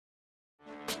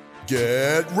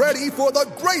Get ready for the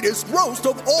greatest roast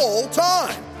of all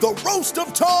time, the Roast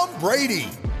of Tom Brady,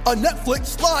 a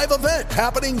Netflix live event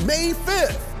happening May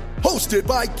 5th. Hosted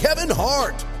by Kevin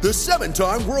Hart, the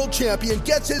 7-time world champion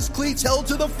gets his cleats held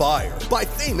to the fire by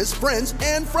famous friends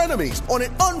and frenemies on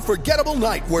an unforgettable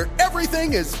night where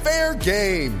everything is fair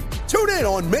game. Tune in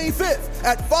on May 5th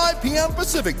at 5 p.m.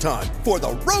 Pacific time for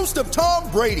the Roast of Tom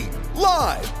Brady,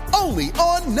 live only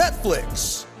on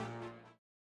Netflix.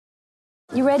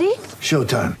 You ready?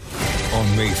 Showtime.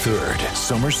 On May 3rd,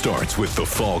 summer starts with The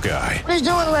Fall Guy. What are you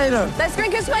doing later? Let's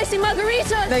drink a spicy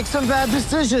margarita. Make some bad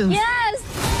decisions.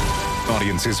 Yes!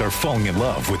 Audiences are falling in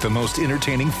love with the most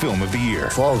entertaining film of the year.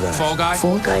 Fall Guy. Fall Guy?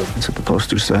 Fall guy. That's what the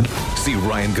poster said. See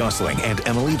Ryan Gosling and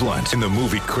Emily Blunt in the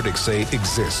movie critics say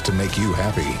exists to make you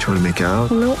happy. Trying to make it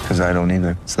out? Nope. Because I don't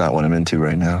either. It's not what I'm into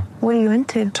right now. What are you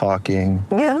into? Talking.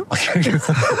 Yeah.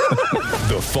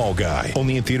 The Fall Guy.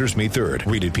 Only in theaters May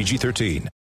 3rd. Rated PG-13.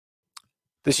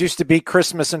 This used to be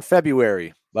Christmas in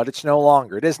February, but it's no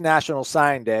longer. It is National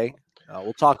Sign Day.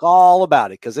 We'll talk all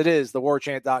about it because it is the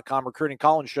WarChant.com recruiting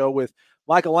call-in show with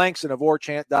Michael Langston of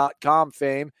WarChant.com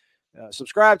fame.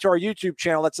 Subscribe to our YouTube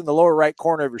channel. That's in the lower right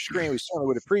corner of your screen. We certainly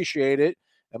would appreciate it.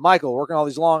 And Michael, working all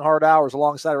these long, hard hours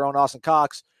alongside our own Austin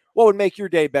Cox, what would make your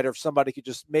day better if somebody could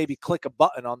just maybe click a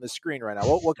button on the screen right now?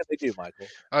 What can they do, Michael?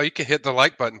 Oh, you can hit the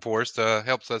like button for us.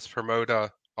 Helps us promote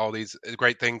all these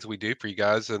great things we do for you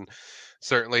guys. And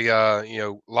certainly,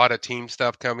 a lot of team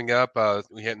stuff coming up.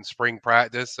 We hitting spring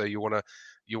practice, so you want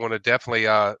to definitely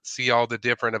see all the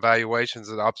different evaluations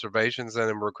and observations. And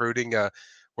in recruiting,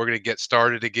 we're going to get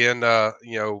started again,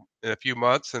 in a few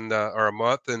months or a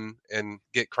month, and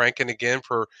get cranking again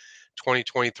for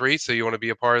 2023. So you want to be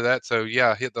a part of that. So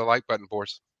yeah, hit the like button for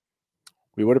us.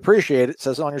 We would appreciate it. It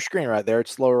says on your screen right there.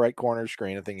 It's the lower right corner of the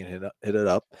screen. I think you can hit it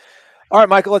up. All right,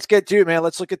 Michael, let's get to it, man.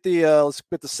 Let's look at the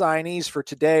signees for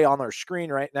today on our screen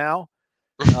right now.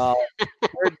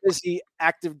 Very busy,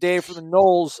 active day for the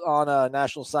Noles on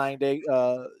National Signing Day.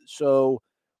 So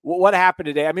what happened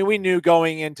today? I mean, we knew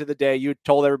going into the day, you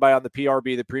told everybody on the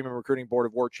PRB, the Premium Recruiting Board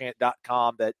of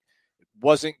WarChant.com, that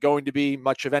wasn't going to be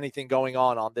much of anything going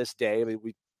on this day. I mean,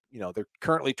 they're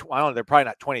currently, they're probably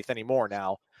not 20th anymore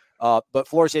now. But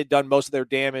Florida State had done most of their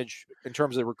damage in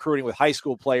terms of recruiting with high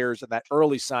school players in that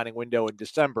early signing window in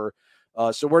December.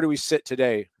 So where do we sit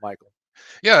today, Michael?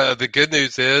 Yeah, the good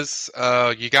news is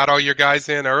you got all your guys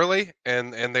in early,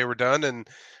 and they were done. And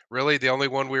really, the only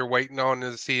one we were waiting on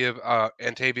is to see if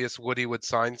Antavius Woody would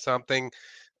sign something.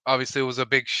 Obviously, it was a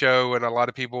big show, and a lot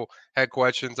of people had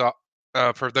questions.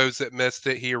 For those that missed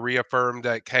it, he reaffirmed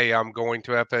that, hey, I'm going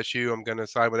to FSU. I'm going to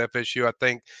sign with FSU. I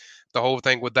think the whole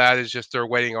thing with that is just they're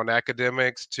waiting on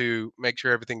academics to make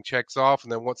sure everything checks off.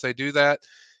 And then once they do that,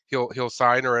 he'll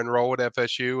sign or enroll at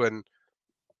FSU. And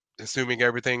assuming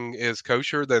everything is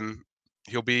kosher, then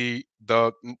he'll be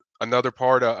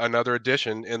another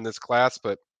addition in this class.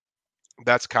 But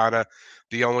that's kind of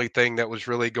the only thing that was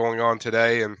really going on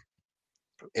today.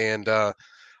 And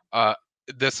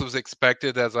this was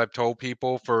expected, as I've told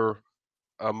people for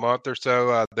a month or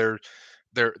so.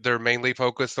 They're mainly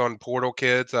focused on portal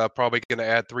kids, probably going to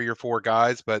add 3 or 4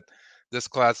 guys, but this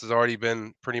class has already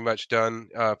been pretty much done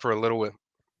for a little bit.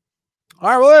 All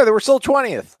right, well, they were still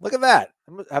 20th. Look at that.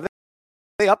 Have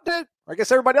they upped it? I guess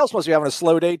everybody else must be having a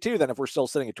slow day too then if we're still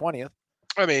sitting at 20th.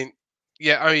 I mean,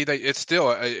 yeah, it's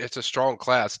still it's a strong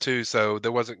class too, so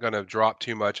there wasn't going to drop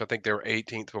too much. I think they were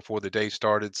 18th before the day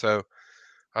started, so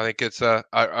I think it's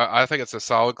I think it's a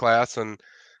solid class. And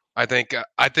I think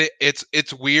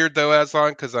it's weird though,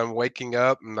 Aslan, because I'm waking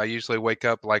up and I usually wake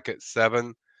up like at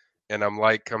 7, and I'm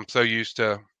so used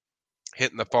to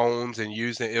hitting the phones and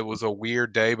using it. It was a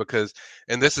weird day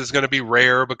and this is going to be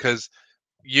rare because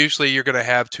usually you're going to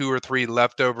have 2 or 3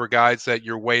 leftover guys that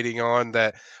you're waiting on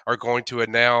that are going to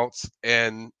announce,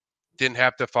 and didn't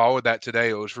have to follow that today.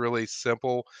 It was really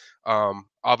simple.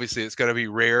 Obviously it's going to be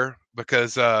rare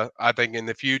because I think in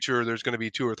the future there's going to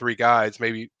be 2 or 3 guys,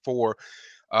 maybe 4.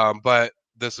 But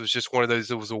this was just one of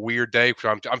those. It was a weird day.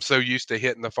 I'm so used to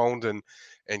hitting the phones and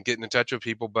getting in touch with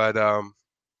people. But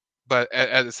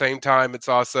at the same time, it's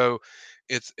also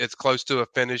it's close to a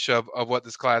finish of what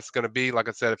this class is going to be. Like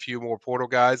I said, a few more portal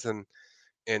guys, and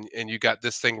you got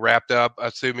this thing wrapped up.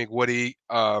 Assuming Woody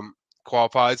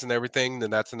qualifies and everything, then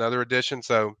that's another addition.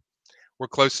 So we're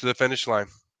close to the finish line.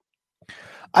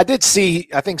 I did see.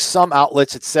 I think some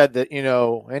outlets had said that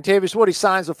Antavius Woody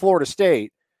signs with Florida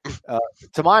State.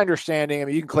 To my understanding, I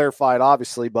mean, you can clarify it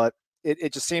obviously, but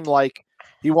it just seemed like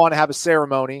he wanted to have a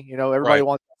ceremony. Everybody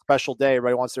wants a special day.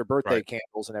 Everybody wants their birthday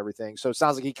candles and everything. So it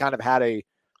sounds like he kind of had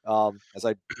as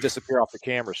I disappear off the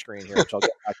camera screen here, which I'll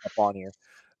get back up on here.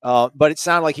 But it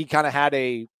sounded like he kind of had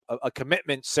a a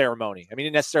commitment ceremony. I mean, he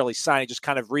didn't necessarily sign; he just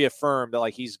kind of reaffirmed that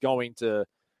like he's going to,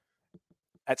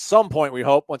 at some point, we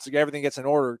hope once everything gets in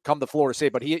order, come to Florida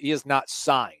State. But he is not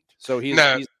signed, so he's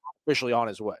officially on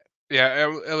his way.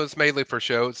 Yeah, it was mainly for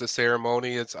show. It's a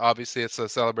ceremony. It's obviously it's a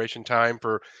celebration time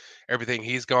for everything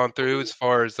he's gone through as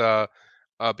far as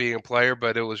being a player.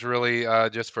 But it was really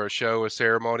just for a show, a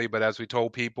ceremony. But as we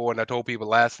told people, and I told people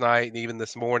last night and even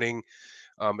this morning,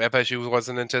 FSU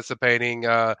wasn't anticipating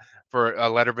for a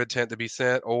letter of intent to be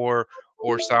sent or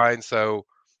signed. So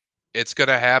it's going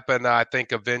to happen. I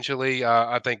think eventually.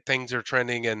 I think things are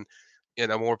trending in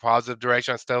a more positive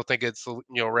direction. I still think it's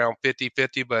around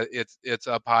 50-50, but it's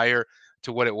up higher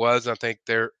to what it was. I think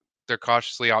they're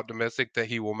cautiously optimistic that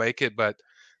he will make it, but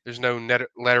there's no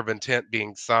letter of intent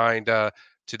being signed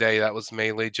today. That was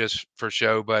mainly just for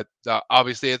show, but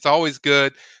obviously it's always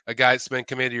good. A guy that's been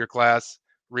committed to your class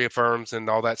reaffirms and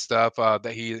all that stuff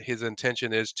that his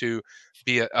intention is to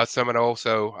be a Seminole.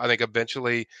 So I think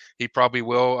eventually he probably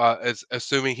will,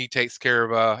 assuming he takes care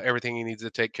of everything he needs to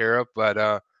take care of.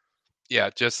 But yeah,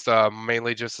 just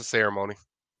mainly just a ceremony.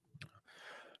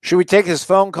 Should we take his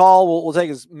phone call? We'll take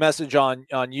his message on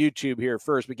YouTube here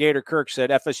first. But Gator Kirk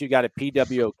said FSU got a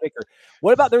PWO kicker.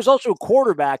 What about, there's also a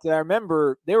quarterback that I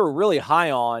remember they were really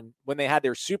high on when they had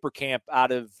their super camp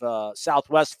out of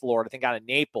Southwest Florida, I think out of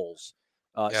Naples.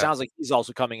 Sounds like he's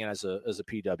also coming in as a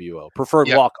PWO, preferred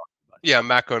walk-on. Yeah,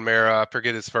 Mac O'Mara, I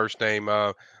forget his first name,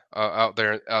 out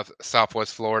there in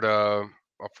Southwest Florida.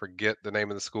 I forget the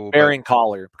name of the school. Barron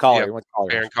Collar. Yeah,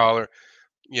 Barron Collar.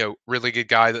 Really good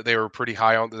guy that they were pretty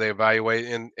high on that they evaluate.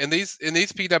 And these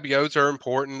PWOs are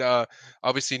important.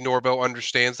 Obviously Norvell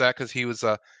understands that because he was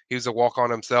a walk-on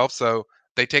himself. So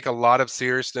they take a lot of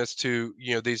seriousness to,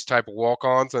 these type of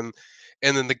walk-ons. And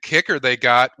then the kicker they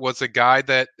got was a guy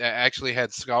that actually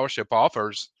had scholarship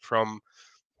offers from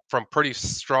pretty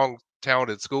strong,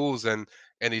 talented schools and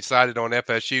he decided on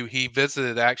FSU. He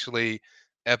visited actually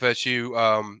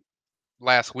FSU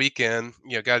last weekend,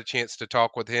 got a chance to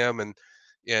talk with him and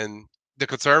the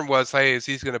concern was, hey, is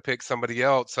he's going to pick somebody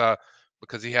else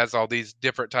because he has all these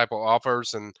different type of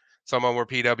offers and some of them were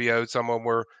PWO, some of them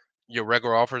were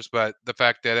regular offers, but the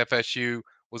fact that FSU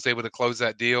was able to close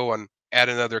that deal and add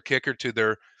another kicker to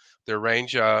their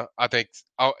range, I think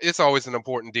it's always an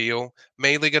important deal.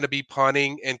 Mainly going to be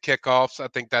punting and kickoffs. I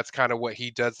think that's kind of what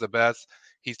he does the best.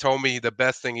 He's told me the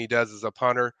best thing he does is a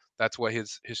punter. That's what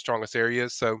his strongest area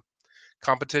is. So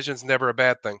competition's never a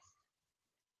bad thing.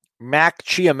 Mac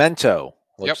Chiamento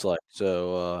looks like.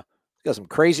 So got some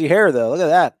crazy hair though. Look at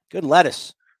that. Good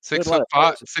lettuce.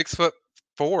 6'5",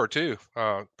 6'4" too.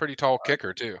 Pretty tall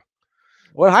kicker too.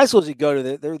 What high school does he go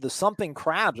to? They're the something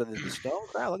crabs. Are they the stone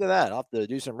crab? Look at that. I'll have to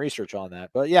do some research on that.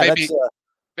 But yeah,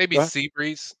 maybe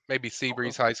Seabreeze. Maybe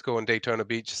Seabreeze High School in Daytona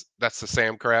Beach. That's the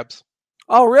sand crabs.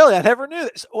 Oh, really? I never knew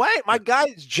this. Wait, my guy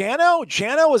Jano.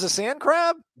 Jano was a sand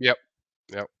crab? Yep.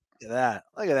 Look at that.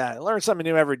 Look at that. I learn something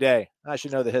new every day. I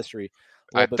should know the history.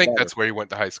 I think that's where he went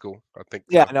to high school. I think.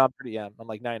 Yeah, no, I'm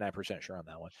like 99% sure on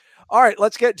that one. All right,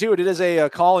 let's get to it. It is a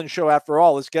call-in show after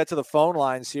all. Let's get to the phone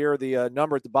lines here. The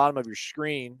number at the bottom of your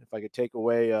screen, if I could take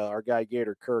away our guy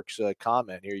Gator Kirk's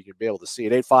comment here, you could be able to see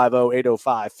it.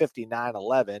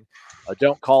 850-805-5911.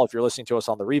 Don't call if you're listening to us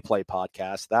on the replay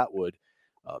podcast. That would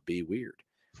be weird.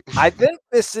 I think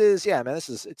this is,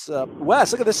 it's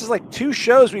Wes. Look at this is like 2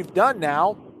 shows we've done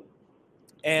now.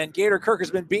 And Gator Kirk has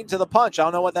been beaten to the punch. I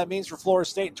don't know what that means for Florida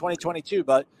State in 2022,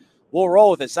 but we'll roll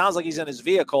with it. Sounds like he's in his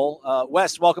vehicle.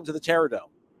 Wes, welcome to the Terror Dome.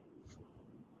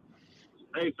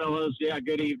 Hey, fellas. Yeah,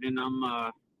 good evening.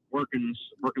 I'm working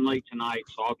late tonight,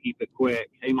 so I'll keep it quick.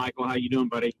 Hey, Michael, how you doing,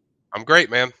 buddy? I'm great,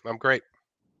 man. I'm great.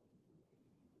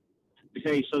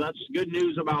 Okay, so that's good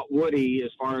news about Woody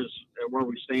as far as where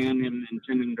we stand and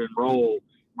intending to enroll.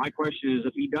 My question is,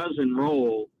 if he does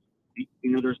enroll,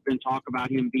 there's been talk about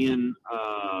him being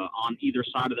on either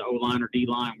side of the O-line or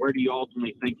D-line. Where do you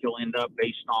ultimately think he'll end up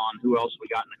based on who else we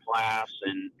got in the class,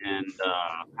 and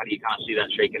how do you kind of see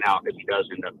that shaking out if he does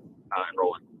end up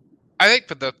enrolling? I think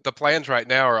for the plans right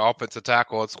now are offensive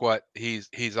tackle. It's what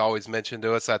he's always mentioned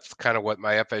to us. That's kind of what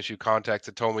my FSU contacts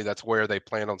had told me. That's where they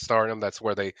plan on starting him. That's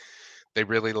where they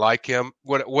really like him.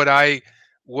 What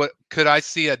could I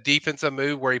see a defensive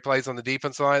move where he plays on the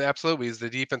defensive line? Absolutely. He's the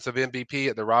defensive MVP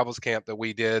at the Rivals camp that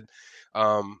we did,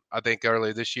 I think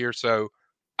earlier this year. So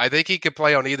I think he could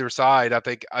play on either side. I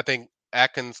think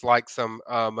Atkins likes some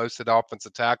most at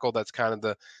offensive tackle. That's kind of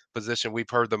the position we've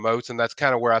heard the most, and that's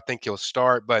kind of where I think he'll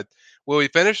start. But will he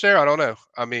finish there? I don't know.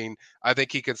 I mean, I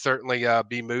think he could certainly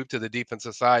be moved to the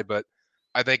defensive side, but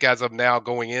I think as of now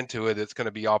going into it, it's going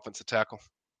to be offensive tackle.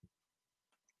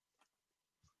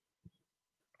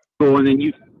 Cool. And then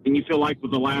And you feel like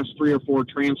with the last 3 or 4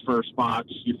 transfer spots,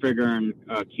 you're figuring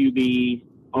QB,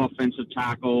 offensive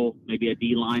tackle, maybe a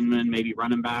D lineman, maybe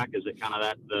running back. Is it kind of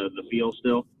that the feel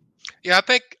still? Yeah,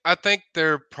 I think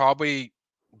they're probably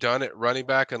done at running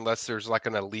back unless there's like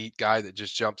an elite guy that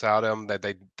just jumps out at them that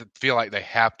they feel like they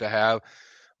have to have.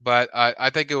 But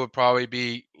I think it would probably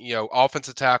be,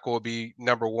 offensive tackle would be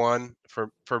number one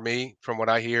for me from what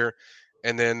I hear,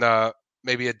 and then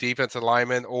maybe a defensive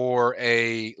lineman or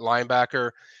a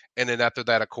linebacker, and then after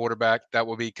that a quarterback. That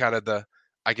would be kind of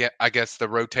I guess the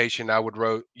rotation I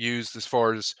would use as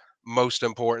far as most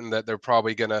important that they're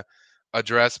probably going to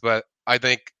address. But I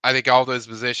think all those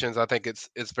positions, I think it's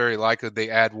very likely they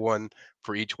add one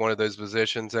for each one of those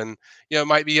positions, and it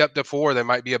might be up to 4. There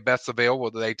might be a best available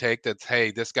that they take. That's,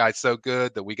 hey, this guy's so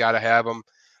good that we got to have him,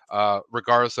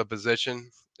 regardless of position.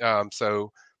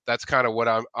 So that's kind of what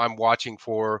I'm watching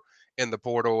for in the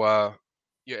portal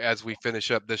as we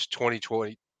finish up this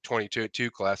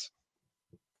 2022 class.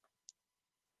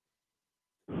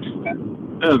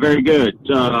 Very good.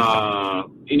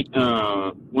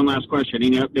 One last question.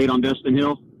 Any update on Destin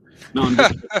Hill? No, I'm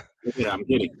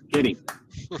kidding.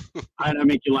 I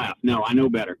make you laugh. No, I know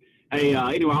better. Hey,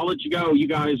 anyway, I'll let you go. You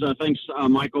guys, thanks,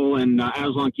 Michael and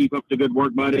Aslan. Keep up the good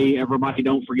work, buddy. Everybody,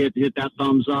 don't forget to hit that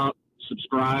thumbs up,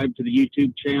 subscribe to the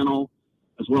YouTube channel,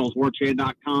 as well as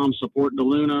warchant.com. Support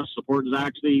DeLuna, support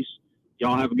Zaxby's.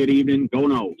 Y'all have a good evening. Go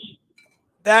Noles.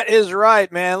 That is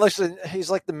right, man. Listen,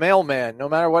 he's like the mailman. No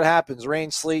matter what happens,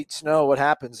 rain, sleet, snow, what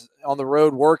happens on the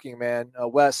road working, man.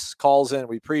 Wes calls in.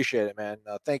 We appreciate it, man.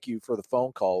 Thank you for the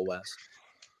phone call, Wes.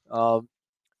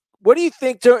 What do you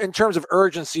think in terms of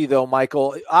urgency, though,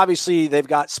 Michael? Obviously, they've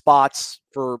got spots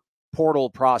for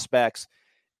portal prospects.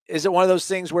 Is it one of those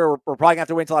things where we're probably going to have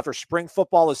to wait until after spring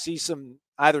football to see some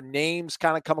either names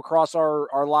kind of come across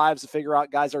our lives to figure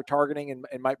out guys they're targeting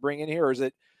and might bring in here? Or is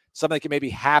it something that can maybe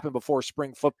happen before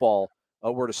spring football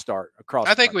were to start across?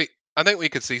 I think we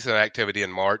could see some activity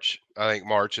in March. I think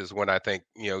March is when I think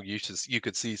you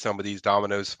could see some of these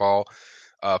dominoes fall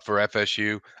for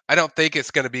FSU. I don't think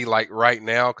it's going to be like right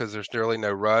now because there's really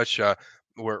no rush.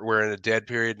 We're in a dead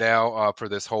period now for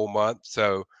this whole month,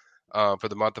 so for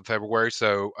the month of February.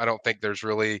 So I don't think there's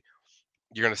really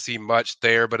you're going to see much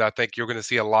there, but I think you're going to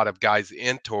see a lot of guys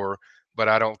enter. But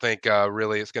I don't think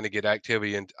really it's going to get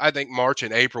activity. And I think March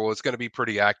and April is going to be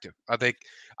pretty active. I think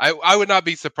I would not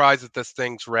be surprised if this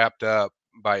thing's wrapped up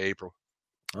by April.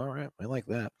 All right. I like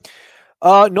that.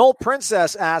 Noel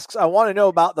Princess asks, I want to know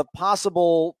about the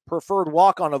possible preferred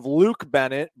walk-on of Luke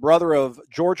Bennett, brother of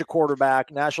Georgia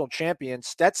quarterback, national champion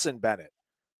Stetson Bennett.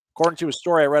 According to a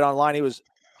story I read online, he was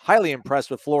highly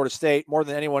impressed with Florida State more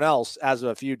than anyone else as of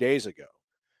a few days ago.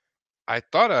 I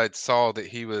thought I saw that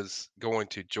he was going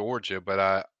to Georgia,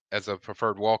 but as a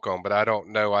preferred walk-on, but I don't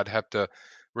know. I'd have to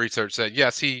research that.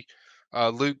 Yes,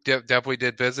 Luke definitely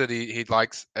did visit. He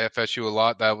likes FSU a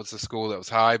lot. That was the school that was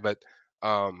high, but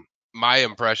my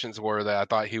impressions were that I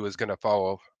thought he was going to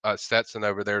follow Stetson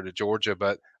over there to Georgia,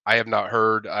 but I have not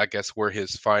heard, I guess, where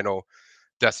his final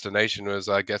destination was.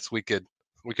 I guess we could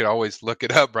always look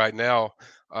it up right now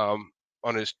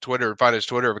on his Twitter, find his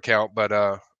Twitter account, but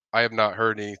I have not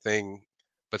heard anything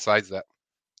besides that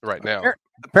right now.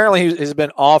 Apparently, he's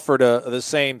been offered the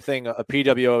same thing, a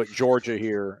PWO at Georgia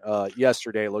here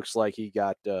yesterday. Looks like he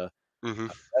got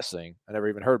guessing. I never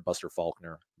even heard Buster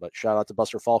Faulkner, but shout out to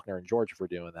Buster Faulkner in Georgia for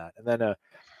doing that. And then a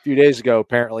few days ago,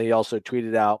 apparently, he also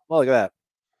tweeted out, well, look at that.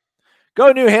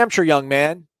 Go New Hampshire, young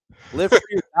man. Live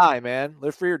free or die, man.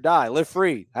 Live free or die. Live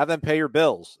free. Have them pay your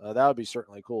bills. That would be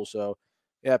certainly cool. So,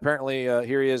 yeah, apparently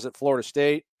here he is at Florida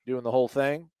State doing the whole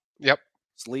thing. Yep.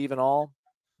 Sleeve and all.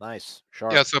 Nice.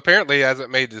 Sharp. Yeah, so apparently he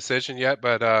hasn't made a decision yet,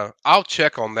 but I'll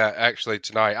check on that actually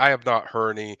tonight. I have not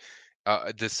heard any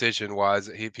decision-wise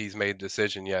if he's made a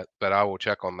decision yet, but I will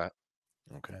check on that.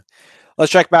 Okay.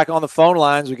 Let's check back on the phone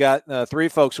lines. We got 3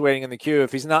 folks waiting in the queue.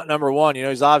 If he's not number 1,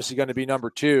 he's obviously going to be number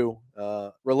 2.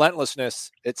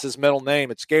 Relentlessness, it's his middle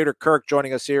name. It's Gator Kirk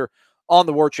joining us here on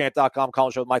the warchant.com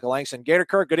college show with Michael Langston. Gator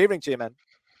Kirk, good evening to you, man.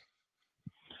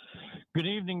 Good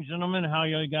evening, gentlemen. How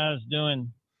you guys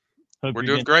doing? Hope we're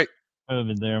doing great.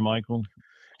 COVID there, Michael.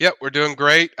 Yep, we're doing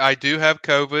great. I do have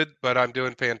COVID, but I'm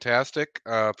doing fantastic.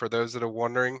 For those that are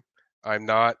wondering, I'm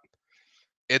not.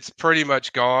 It's pretty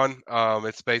much gone.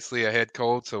 It's basically a head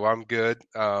cold, so I'm good.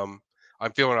 I'm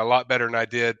feeling a lot better than I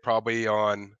did probably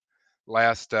on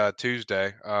last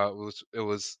Tuesday. It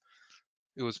was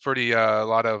pretty a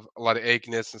lot of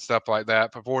achiness and stuff like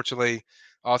that. But fortunately,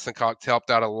 Austin Cox helped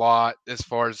out a lot as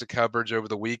far as the coverage over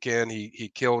the weekend.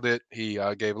 He killed it. He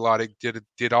gave a lot of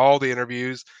did all the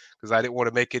interviews because I didn't want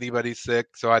to make anybody sick,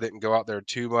 so I didn't go out there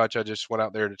too much. I just went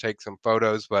out there to take some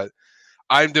photos. But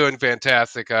I'm doing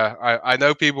fantastic. I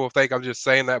know people think I'm just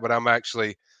saying that, but I'm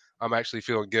actually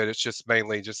feeling good. It's just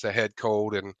mainly just a head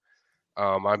cold, and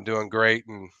I'm doing great.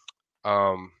 And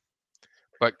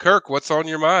but Kirk, what's on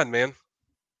your mind, man?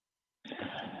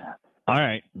 All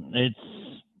right. It's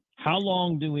how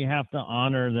long do we have to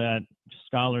honor that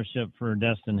scholarship for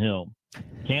Destin Hill?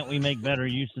 Can't we make better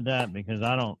use of that? Because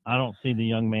I don't see the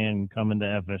young man coming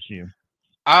to FSU.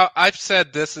 I've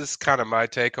said this is kind of my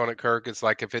take on it, Kirk. It's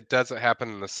like if it doesn't happen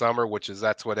in the summer,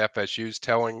 that's what FSU's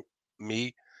telling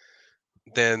me,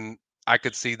 then I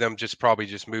could see them probably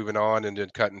just moving on and then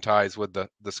cutting ties with the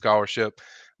scholarship.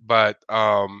 But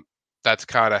that's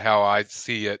kind of how I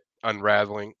see it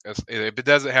unraveling. If it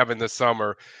doesn't happen this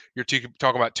summer, you're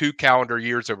talking about 2 calendar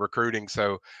years of recruiting.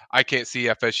 So I can't see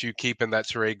FSU keeping that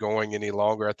charade going any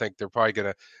longer. I think they're probably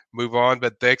going to move on.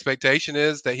 But the expectation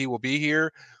is that he will be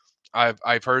here.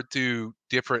 I've heard through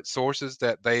different sources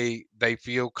that they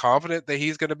feel confident that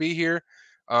he's going to be here.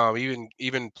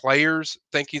 Even players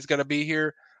think he's going to be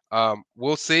here.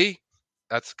 We'll see.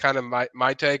 That's kind of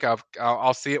my take.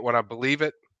 I'll see it when I believe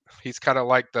it. He's kind of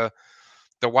like the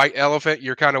white elephant.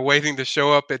 You're kind of waiting to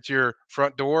show up at your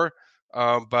front door.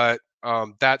 But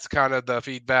that's kind of the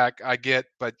feedback I get.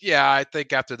 But yeah, I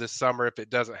think after this summer, if it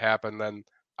doesn't happen, then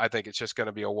I think it's just going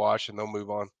to be a wash and they'll move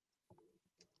on.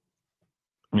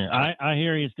 Yeah, I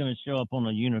hear he's going to show up on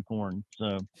a unicorn.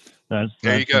 So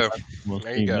there you go. We'll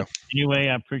there see. you go. But anyway,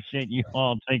 I appreciate you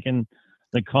all taking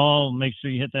the call. Make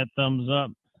sure you hit that thumbs up.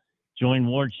 Join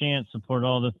War Chant. Support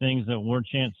all the things that War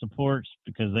Chant supports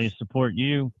because they support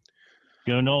you.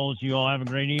 Go Noles. You all have a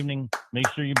great evening. Make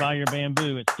sure you buy your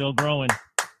bamboo. It's still growing.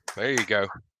 There you go.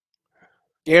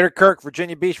 Gator Kirk,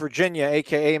 Virginia Beach, Virginia,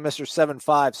 a.k.a. Mr.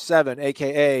 757,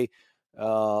 a.k.a.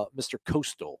 Mr.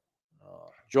 Coastal.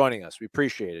 Joining us. We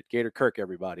appreciate it. Gator Kirk,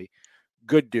 everybody.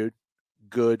 Good dude.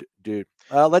 Good dude.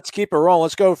 Let's keep it rolling.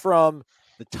 Let's go from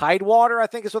the Tidewater, I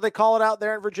think is what they call it out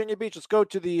there in Virginia Beach. Let's go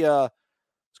to the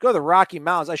Rocky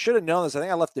Mountains. I should have known this. I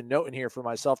think I left a note in here for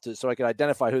myself so I could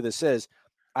identify who this is.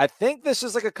 I think this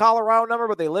is like a Colorado number,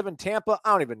 but they live in Tampa.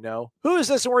 I don't even know. Who is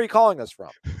this and where are you calling us from?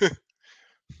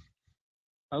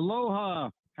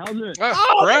 Aloha. How's it?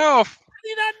 Oh, Ralph. I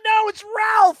did not know. It's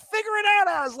Ralph. Figure it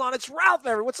out, Aslan. It's Ralph.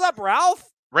 What's up, Ralph?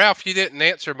 Ralph, you didn't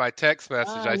answer my text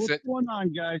message. What's going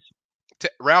on, guys?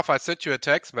 Ralph, I sent you a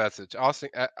text message.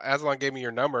 Aslan gave me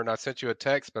your number, and I sent you a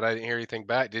text, but I didn't hear anything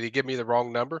back. Did he give me the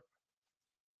wrong number?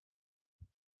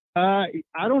 I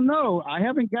don't know. I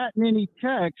haven't gotten any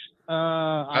text.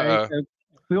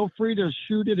 Feel free to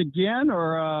shoot it again,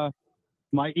 or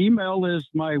my email is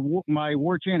my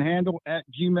warchant handle at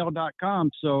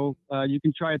gmail.com. So you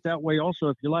can try it that way also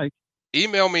if you like.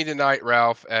 Email me tonight,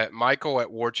 Ralph, at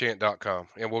michael@warchant.com,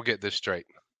 and we'll get this straight.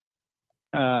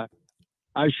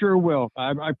 I sure will.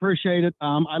 I appreciate it.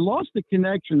 I lost the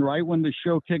connection right when the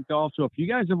show kicked off. So if you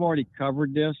guys have already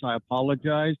covered this, I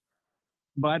apologize.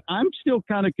 But I'm still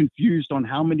kind of confused on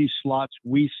how many slots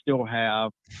we still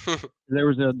have. There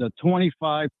was the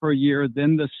 25 per year,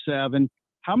 then the 7.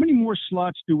 How many more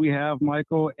slots do we have,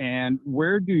 Michael? And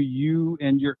where do you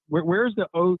and where's the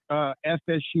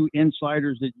FSU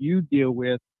insiders that you deal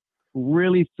with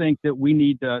really think that we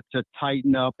need to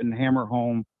tighten up and hammer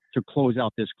home to close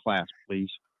out this class,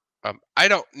 please? I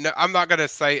don't know. I'm not going to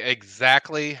say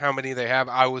exactly how many they have.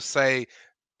 I would say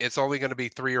it's only going to be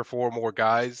 3 or 4 more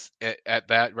guys at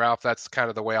that, Ralph. That's kind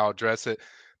of the way I'll address it.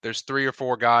 There's 3 or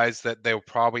 4 guys that they'll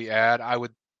probably add. I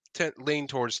would lean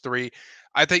towards 3.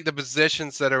 I think the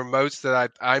positions that are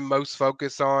I'm most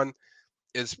focused on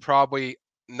is probably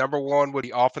number 1 would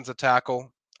be offensive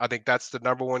tackle. I think that's the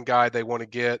number 1 guy they want to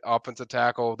get, offensive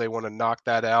tackle. They want to knock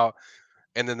that out.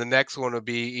 And then the next one would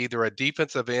be either a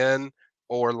defensive end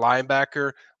or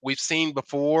linebacker. We've seen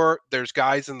before there's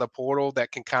guys in the portal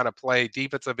that can kind of play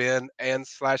defensive end and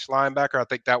 / linebacker. I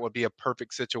think that would be a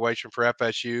perfect situation for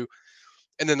FSU.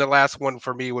 And then the last one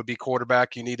for me would be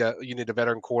quarterback. You need a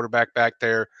veteran quarterback back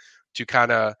there to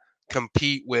kind of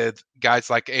compete with guys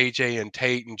like AJ and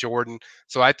Tate and Jordan.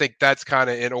 So I think that's kind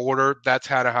of in order. That's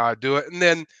kind of how I do it. And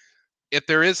then if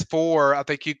there is 4, I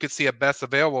think you could see a best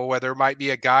available where there might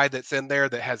be a guy that's in there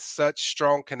that has such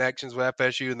strong connections with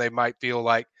FSU and they might feel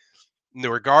like,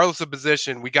 regardless of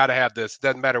position, we got to have this.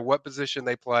 Doesn't matter what position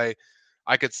they play.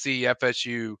 I could see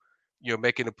FSU,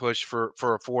 making a push for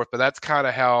a 4th, but that's kind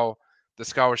of how the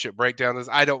scholarship breakdown is.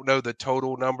 I don't know the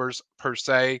total numbers per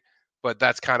se, but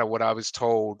that's kind of what I was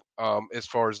told as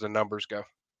far as the numbers go.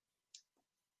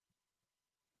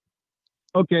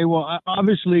 Okay, well,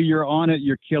 obviously you're on it.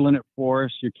 You're killing it for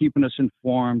us. You're keeping us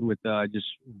informed with just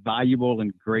valuable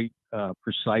and great,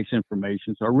 precise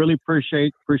information. So I really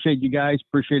appreciate you guys.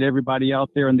 Appreciate everybody out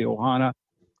there in the Ohana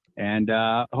And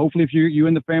hopefully, if you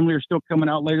and the family are still coming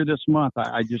out later this month,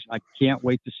 I can't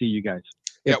wait to see you guys.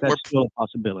 If that's still a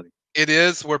possibility. It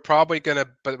is. We're probably gonna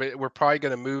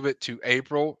move it to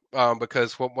April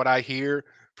because what I hear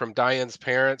from Diane's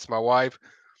parents, my wife,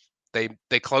 they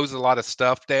closed a lot of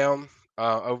stuff down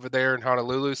over there in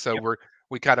Honolulu, so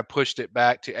we kind of pushed it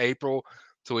back to April.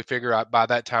 So we figure out by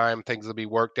that time things will be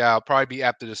worked out. Probably be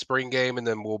after the spring game, and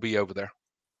then we'll be over there.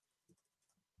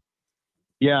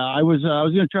 Yeah, I was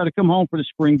going to try to come home for the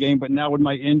spring game, but now with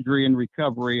my injury and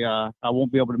recovery, I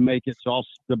won't be able to make it. So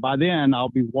by then I'll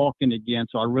be walking again.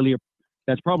 So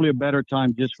that's probably a better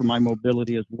time just for my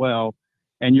mobility as well.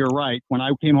 And you're right. When I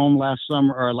came home last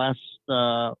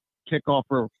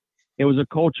kickoff, it was a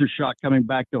culture shock coming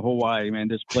back to Hawaii. Man,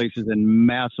 this place is in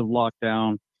massive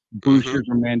lockdown. Boosters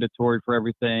are mandatory for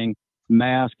everything.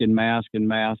 Mask.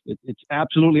 It's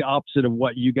absolutely opposite of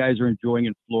what you guys are enjoying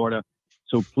in Florida.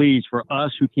 So please, for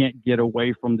us who can't get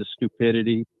away from the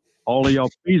stupidity, all of y'all,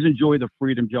 please enjoy the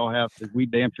freedoms y'all have, because we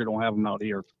damn sure don't have them out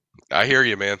here. I hear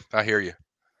you, man. I hear you.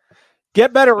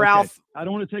 Get better, Ralph. I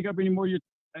don't want to take up any more.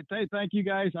 Thank you,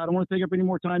 guys. I don't want to take up any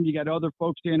more time. You got other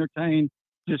folks to entertain.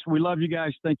 We love you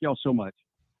guys. Thank y'all so much.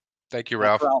 Thank you,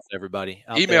 Ralph. Everybody.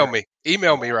 Email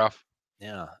me, Ralph.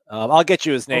 Yeah. I'll get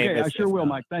you his name. Okay, I sure will,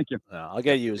 Mike. Thank you. I'll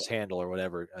get you his handle or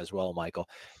whatever as well, Michael.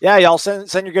 Yeah, y'all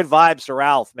send your good vibes to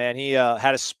Ralph, man. He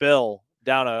had a spill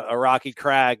down a rocky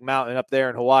crag mountain up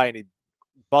there in Hawaii, and he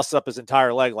busted up his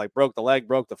entire leg, like broke the leg,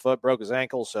 broke the foot, broke his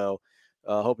ankle. So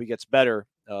hope he gets better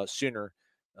sooner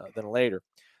than later.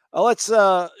 Let's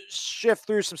shift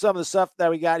through some of the stuff that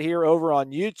we got here over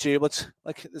on YouTube. Let's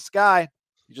like this guy.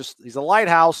 He's a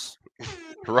lighthouse.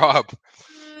 Rob.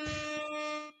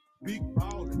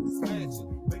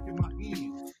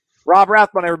 Rob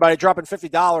Rathbun, everybody, dropping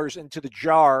 $50 into the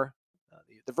jar,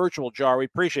 the virtual jar. We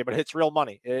appreciate it, but it's real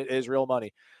money. It is real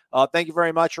money. Thank you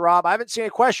very much, Rob. I haven't seen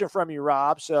a question from you,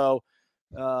 Rob. So,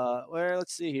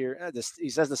 let's see here. He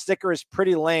says the sticker is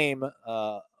pretty lame.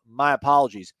 My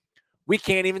apologies. We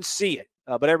can't even see it,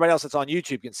 but everybody else that's on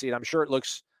YouTube can see it. I'm sure it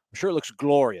looks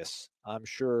glorious. A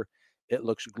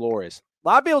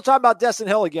lot of people talk about Destin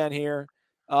Hill again here.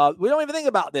 We don't even think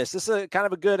about this. This is kind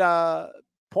of a good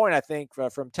point, I think,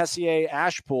 from Tessier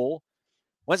Ashpool.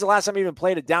 When's the last time you even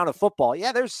played a down of football?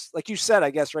 Yeah, there's, like you said,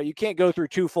 I guess, right? You can't go through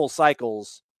 2 full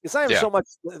cycles. It's not even so much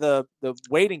the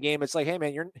waiting game. It's like, hey,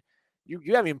 man, you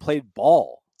haven't even played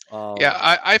ball.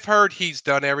 I've heard he's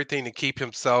done everything to keep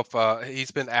himself.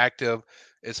 He's been active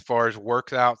as far as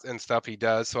workouts and stuff he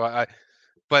does. So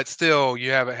but still,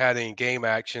 you haven't had any game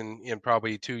action in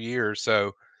probably 2 years.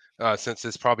 So since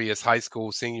it's probably his high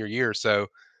school senior year. So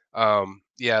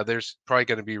there's probably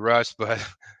going to be rust, but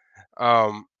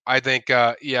I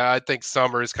think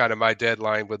summer is kind of my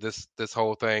deadline with this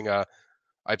whole thing.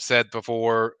 I've said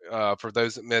before, for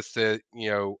those that missed it,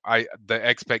 the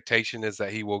expectation is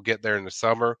that he will get there in the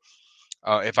summer.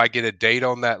 If I get a date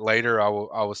on that later, I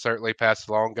will certainly pass it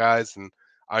along, guys. And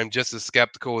I'm just as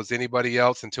skeptical as anybody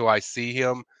else until I see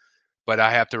him. But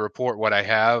I have to report what I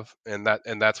have, and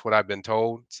that's what I've been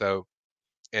told. So,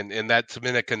 and that's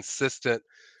been a consistent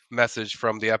message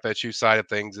from the FSU side of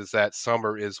things, is that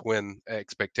summer is when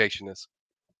expectation is.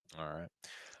 All right.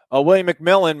 William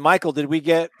McMillan, Michael, did we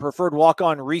get preferred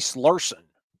walk-on Reese Larson?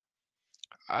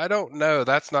 I don't know.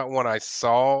 That's not one I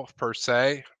saw per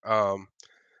se.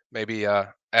 Maybe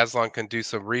Aslan can do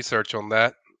some research on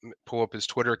that, pull up his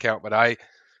Twitter account, but I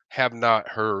have not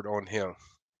heard on him.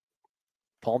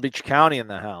 Palm Beach County in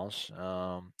the house.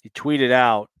 He tweeted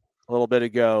out a little bit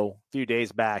ago, a few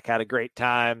days back, had a great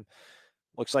time.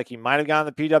 Looks like he might have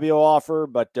gotten the PWO offer,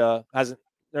 but there's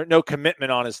no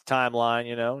commitment on his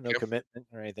timeline, no commitment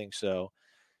or anything. So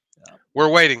we're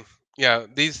waiting. Yeah,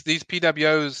 these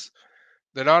PWOs,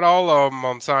 they're not all of them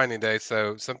on signing day,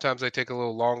 so sometimes they take a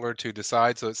little longer to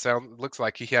decide. So it looks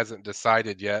like he hasn't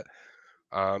decided yet.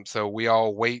 So we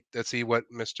all wait to see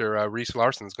what Mr. Reese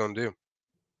Larson's going to do.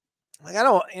 Like I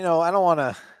don't want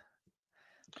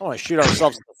to shoot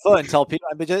ourselves in the foot and tell people.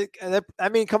 I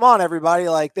mean, come on, everybody!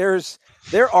 Like there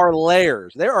are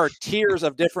layers, there are tiers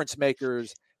of difference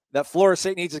makers that Florida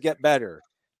State needs to get better.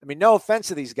 I mean, no offense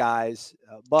to these guys,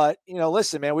 but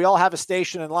listen, man, we all have a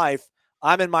station in life.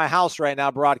 I'm in my house right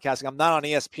now broadcasting. I'm not on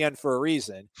ESPN for a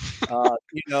reason.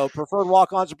 Preferred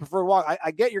walk-ons or preferred walk. I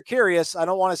get you're curious. I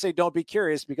don't want to say don't be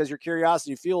curious, because your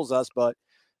curiosity fuels us, but.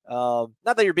 Not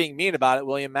that you're being mean about it,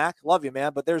 William Mack. Love you,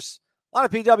 man. But there's a lot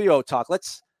of PWO talk.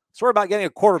 Let's worry about getting a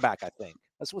quarterback, I think.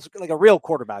 That's what's like a real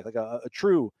quarterback, like a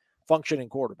true functioning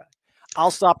quarterback.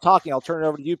 I'll stop talking. I'll turn it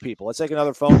over to you people. Let's take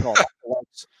another phone call.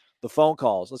 The phone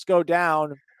calls. Let's go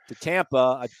down to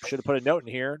Tampa. I should have put a note in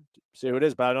here to see who it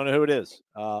is, but I don't know who it is.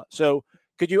 So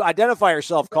Could you identify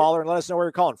yourself, caller, and let us know where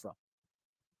you're calling from?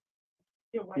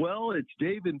 Well, it's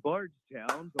Dave in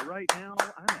Bardstown, but right now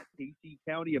I'm at Casey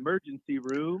County Emergency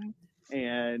Room,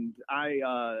 and I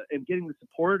am getting the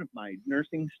support of my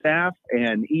nursing staff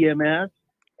and EMS,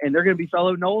 and they're going to be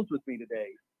fellow Knowles with me today.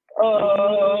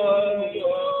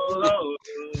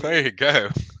 There you go.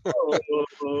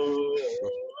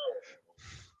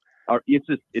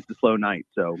 It's a slow night,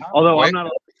 so although Wait. I'm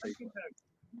not.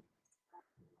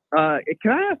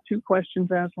 Can I ask 2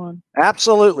 questions, Aslan?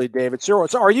 Absolutely, David. So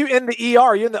are you in the ER?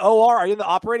 Are you in the OR? Are you in the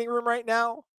operating room right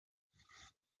now?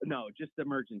 No, just the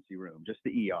emergency room, just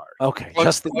the ER. Okay, Close-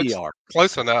 just the close- ER.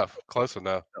 Close enough. Close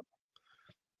enough.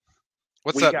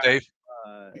 What's We up, got- Dave?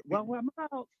 Well, I'm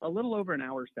about a little over an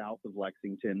hour south of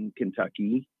Lexington,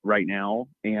 Kentucky right now,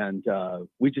 and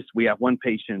we have one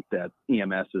patient that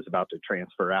EMS is about to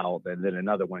transfer out, and then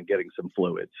another one getting some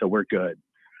fluid, so we're good.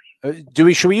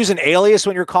 Should we use an alias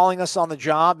when you're calling us on the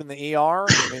job in the ER?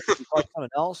 I mean, should we call someone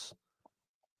else?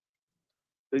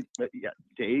 Yeah,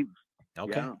 Dave.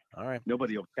 Okay. Yeah. All right.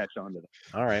 Nobody will catch on to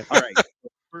that. All right. All right. So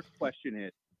first question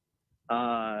is,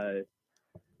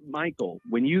 Michael,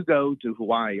 when you go to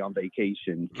Hawaii on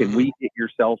vacation, can we get your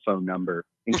cell phone number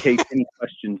in case any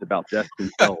questions about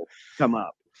Destin Hill come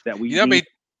up that we need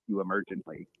you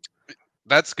emergently?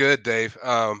 That's good, Dave.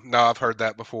 No, I've heard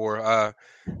that before.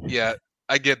 Yeah,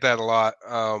 I get that a lot.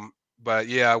 But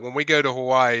yeah, when we go to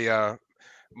Hawaii,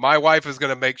 my wife is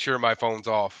going to make sure my phone's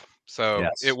off. So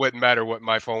it wouldn't matter what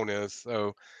my phone is.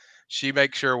 So she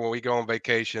makes sure when we go on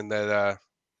vacation that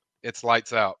it's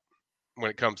lights out when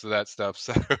it comes to that stuff.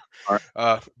 So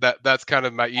that's kind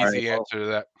of my easy answer to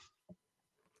that.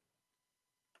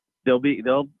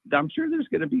 I'm sure there's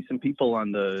going to be some people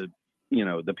on the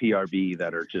PRB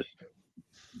that are just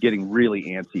getting really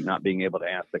antsy, not being able to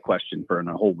ask the question for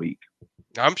a whole week.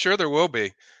 I'm sure there will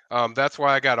be. That's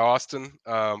why I got Austin.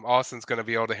 Austin's going to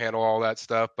be able to handle all that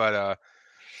stuff, but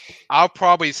I'll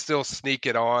probably still sneak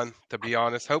it on, to be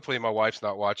honest. Hopefully my wife's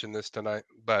not watching this tonight,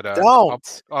 but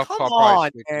don't. I'll Come probably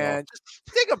on, sneak it man. on. Just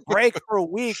take a break for a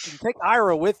week and take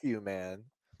Ira with you, man.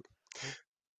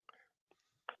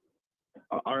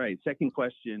 All right. Second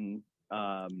question.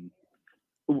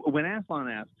 When Aslan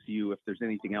asks you if there's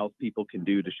anything else people can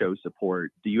do to show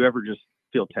support, do you ever just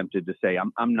feel tempted to say,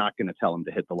 I'm not going to tell him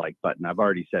to hit the like button? I've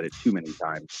already said it too many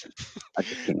times. I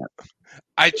just can't.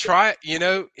 I try,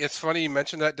 it's funny you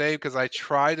mentioned that, Dave, because I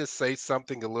try to say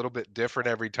something a little bit different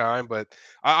every time, but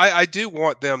I do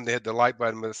want them to hit the like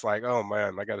button, but it's like, oh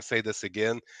man, I got to say this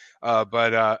again.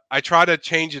 But I try to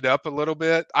change it up a little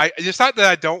bit. It's not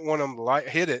that I don't want them to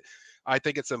hit it. I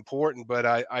think it's important, but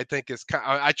I think it's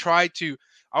I try to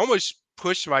almost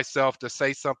push myself to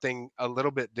say something a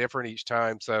little bit different each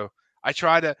time. So I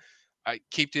try to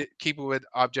keep it with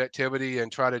objectivity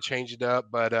and try to change it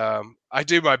up. But I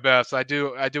do my best. I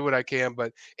do what I can.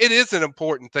 But it is an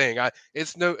important thing.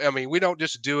 We don't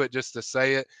just do it just to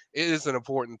say it. It is an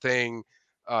important thing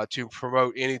to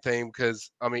promote anything, because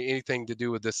anything to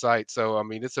do with the site. So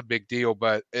it's a big deal.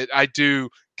 But I do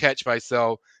catch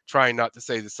myself trying not to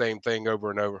say the same thing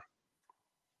over and over.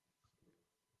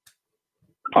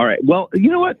 All right. Well,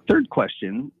 you know what? Third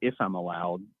question, if I'm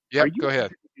allowed. Yeah, go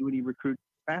ahead. Do any recruit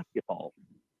basketball?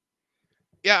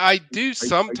 Yeah, I do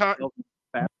sometimes.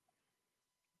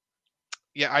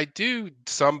 Yeah, I do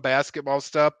some basketball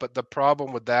stuff, but the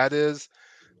problem with that is,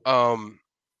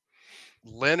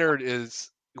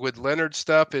 with Leonard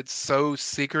stuff, it's so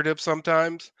secretive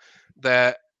sometimes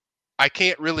that I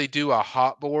can't really do a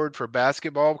hot board for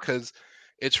basketball because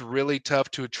it's really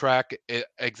tough to track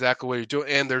exactly what you're doing.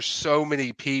 And there's so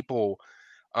many people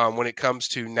when it comes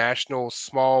to national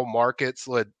small markets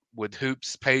with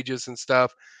hoops pages and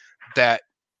stuff, that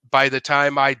by the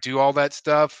time I do all that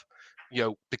stuff,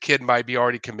 the kid might be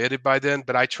already committed by then.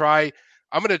 But I'm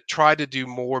going to try to do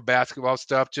more basketball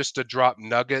stuff just to drop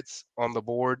nuggets on the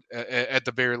board. At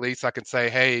the very least, I can say,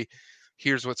 hey,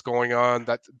 here's what's going on.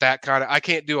 That kind of, I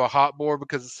can't do a hot board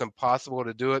because it's impossible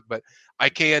to do it, but I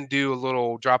can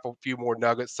drop a few more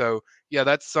nuggets. So yeah,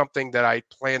 that's something that I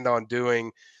planned on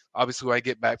doing. Obviously, when I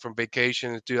get back from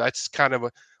vacation, that's kind of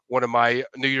one of my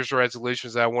New Year's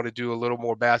resolutions, that I want to do a little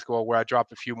more basketball where I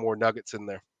drop a few more nuggets in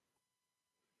there.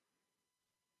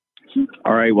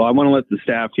 All right. Well, I want to let the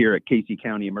staff here at Casey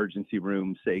County Emergency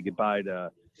Room say goodbye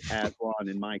to Aslan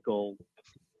and Michael.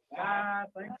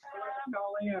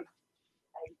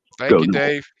 Thank you,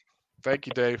 Dave. Thank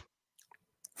you, Dave.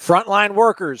 Frontline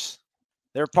workers,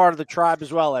 they're part of the tribe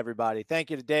as well, everybody. Thank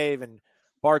you to Dave in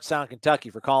Bardstown, Kentucky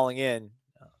for calling in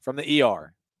from the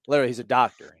ER. Literally, he's a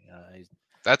doctor.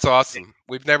 That's awesome.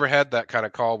 We've never had that kind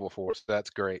of call before, so that's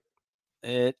great.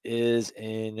 It is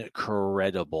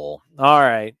incredible. All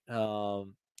right.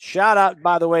 Shout out,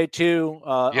 by the way, to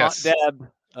Yes. Aunt Deb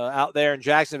out there in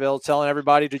Jacksonville, telling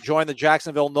everybody to join the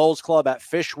Jacksonville Knowles Club at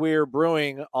Fishweir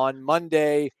Brewing on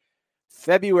Monday,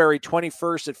 February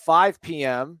 21st at 5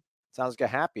 p.m. Sounds like a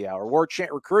happy hour.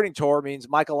 Recruiting tour means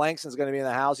Michael Langston's going to be in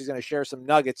the house. He's going to share some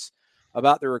nuggets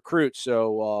about the recruits.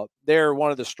 So they're one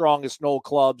of the strongest Knoll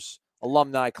clubs,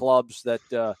 alumni clubs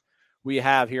that we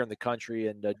have here in the country,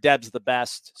 and Deb's the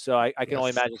best. So I can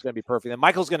only imagine it's going to be perfect. And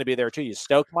Michael's going to be there too. You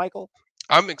stoked, Michael?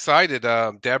 I'm excited.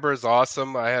 Deborah's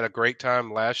awesome. I had a great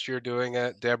time last year doing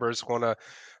it. Deborah's one of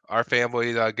our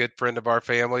family, a good friend of our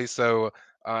family. So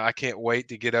I can't wait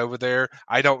to get over there.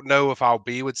 I don't know if I'll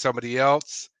be with somebody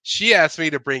else. She asked me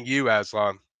to bring you,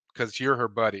 Aslan, because you're her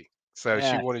buddy. So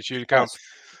she wanted you to come. Yes.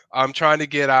 I'm trying to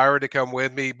get Ira to come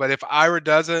with me. But if Ira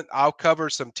doesn't, I'll cover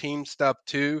some team stuff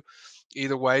too.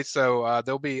 Either way. So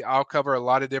I'll cover a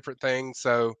lot of different things.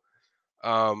 So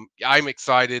I'm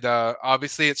excited.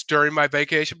 Obviously, it's during my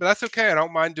vacation, but that's okay. I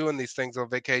don't mind doing these things on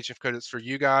vacation because it's for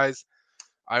you guys.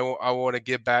 I want to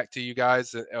give back to you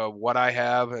guys what I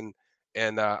have,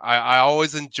 and I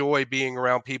always enjoy being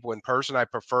around people in person. I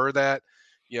prefer that.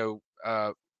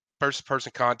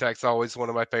 Person-to-person contact is always one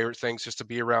of my favorite things, just to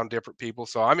be around different people.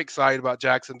 So I'm excited about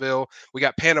Jacksonville. We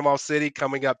got Panama City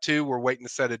coming up too. We're waiting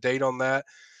to set a date on that,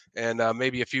 and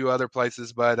maybe a few other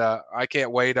places. But I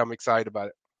can't wait. I'm excited about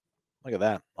it. Look at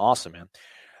that. Awesome, man.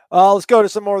 Let's go to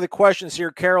some more of the questions here.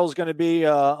 Carol's going to be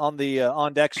on the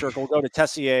on-deck circle. We'll go to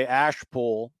Tessier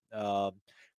Ashpool.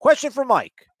 Question for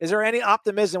Mike. Is there any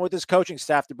optimism with this coaching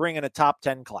staff to bring in a top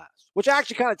 10 class? Which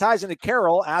actually kind of ties into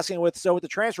Carol asking with the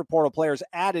transfer portal players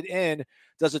added in,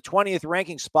 does a 20th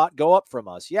ranking spot go up from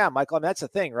us? Yeah, Michael, I mean, that's the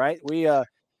thing, right?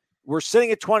 We're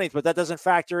sitting at 20th, but that doesn't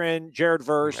factor in Jared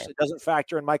Verse. It doesn't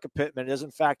factor in Micah Pittman. It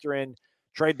doesn't factor in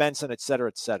Trey Benson, et cetera,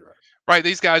 et cetera. Right.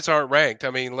 These guys aren't ranked. I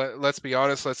mean, let's be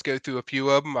honest. Let's go through a few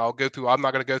of them. I'm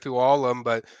not going to go through all of them,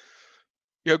 but,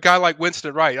 a guy like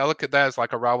Winston Wright, I look at that as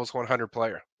like a Rivals 100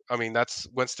 player. I mean, that's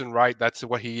Winston Wright. That's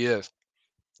what he is.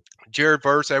 Jared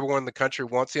Verse, everyone in the country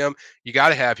wants him. You got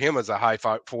to have him as a high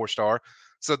 4-star.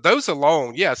 So those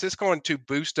alone, yes, it's going to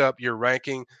boost up your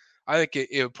ranking. I think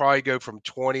it would probably go from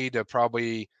 20 to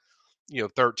probably,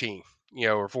 13,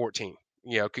 or 14.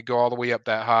 Could go all the way up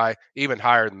that high, even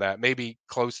higher than that, maybe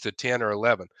close to 10 or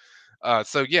 11.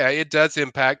 So yeah, it does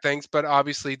impact things, but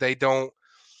obviously they don't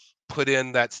put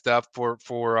in that stuff for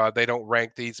they don't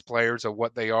rank these players of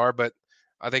what they are. But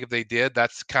I think if they did,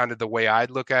 that's kind of the way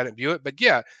I'd look at it and view it. But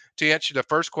yeah, to answer the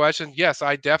first question, yes,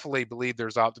 I definitely believe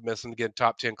there's optimism to get a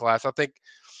top 10 class. I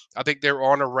think they're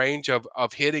on a range of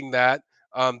hitting that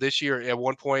this year. At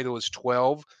one point, it was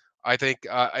 12. I think,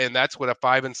 and that's with a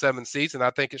 5-7 season.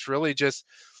 I think it's really just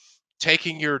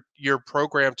taking your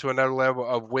program to another level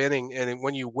of winning. And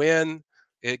when you win,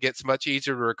 it gets much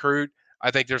easier to recruit. I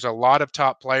think there's a lot of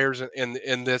top players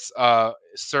in this,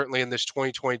 certainly in this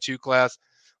 2022 class.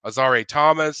 Azare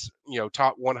Thomas,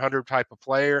 top 100 type of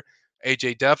player.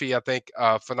 AJ Duffy, I think,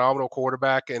 phenomenal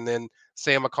quarterback, and then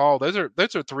Sam McCall.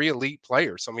 Those are 3 elite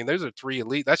players. I mean, those are 3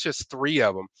 elite. That's just 3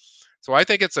 of them. So I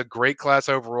think it's a great class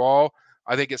overall.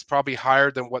 I think it's probably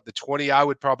higher than what the 20. I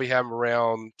would probably have them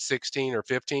around 16 or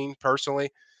 15 personally.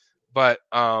 But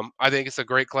I think it's a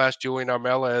great class. Julian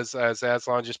Armella, as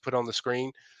Aslan just put on the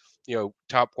screen,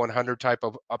 top 100 type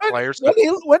of players.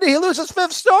 When did he lose his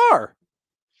 5th star?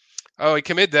 Oh, he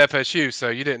committed to FSU, so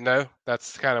you didn't know?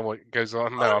 That's kind of what goes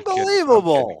on. No,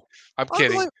 Unbelievable. I'm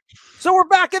kidding. So we're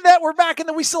back in that.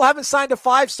 We still haven't signed a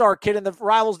 5-star kid in the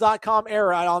Rivals.com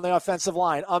era on the offensive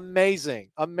line. Amazing.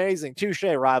 Touche,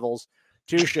 Rivals.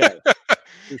 Touche.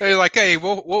 They're like, hey,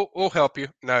 we'll help you.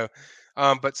 No.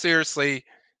 But seriously,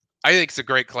 I think it's a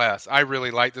great class. I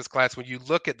really like this class. When you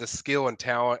look at the skill and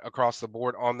talent across the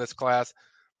board on this class,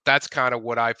 that's kind of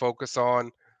what I focus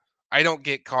on. I don't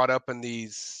get caught up in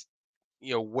these,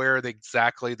 where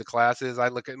exactly the class is. I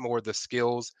look at more of the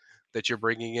skills that you're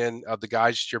bringing in, of the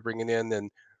guys that you're bringing in.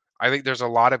 And I think there's a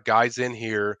lot of guys in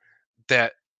here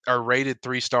that are rated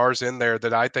 3 stars in there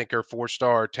that I think are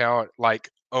 4-star talent, like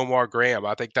Omar Graham.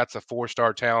 I think that's a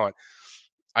 4-star talent.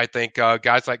 I think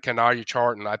guys like Kanaya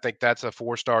Charlton, I think that's a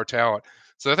 4-star talent.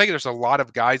 So I think there's a lot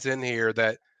of guys in here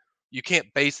that you can't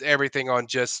base everything on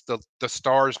just the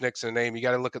stars next to the name. You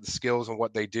got to look at the skills and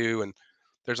what they do. And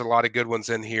there's a lot of good ones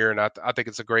in here. And I think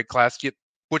it's a great class,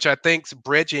 which I think's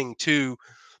bridging to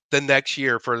the next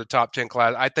year for the top 10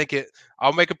 class.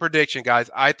 I'll make a prediction, guys.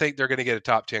 I think they're going to get a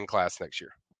top 10 class next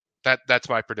year. That's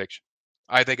my prediction.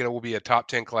 I think it will be a top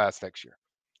 10 class next year.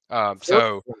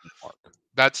 So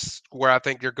that's where I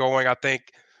think you're going. I think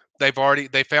they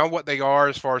found what they are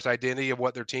as far as identity of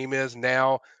what their team is.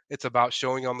 Now It's about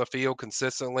showing on the field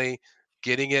consistently,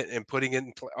 getting it and putting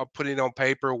it on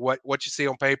paper. What you see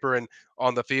on paper and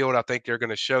on the field, I think they're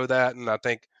going to show that, and I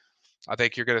think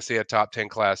you're going to see a top 10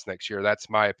 class next year. That's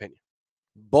my opinion.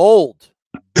 Bold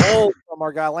from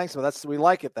our guy Langston. We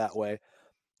like it that way.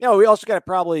 We also got to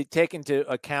probably take into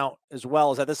account as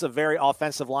well is that this is a very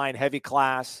offensive line heavy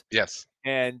class. Yes.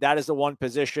 And that is the one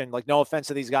position, like, no offense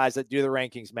to these guys that do the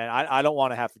rankings, man. I don't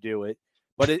want to have to do it,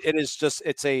 but it is just,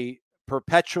 it's a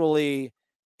perpetually,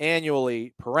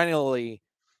 annually, perennially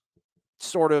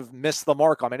sort of miss the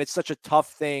mark on. It's such a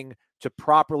tough thing to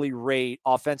properly rate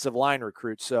offensive line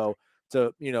recruits. So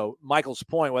to, Michael's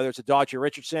point, whether it's a Dodger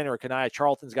Richardson or a Kanaya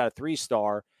Charlton's got a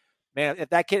 3-star, man, if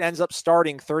that kid ends up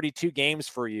starting 32 games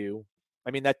for you,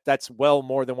 that's well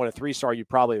more than what a 3-star you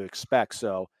probably would expect.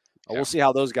 So we'll see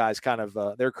how those guys kind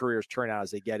of their careers turn out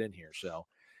as they get in here. So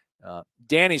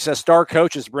Danny says star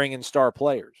coaches bring in star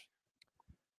players.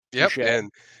 Yep.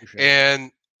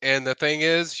 And the thing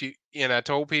is, I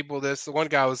told people this, one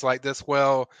guy was like this,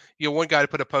 one guy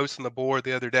put a post on the board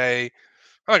the other day. I'm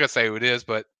not going to say who it is,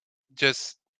 but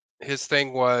just his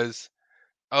thing was,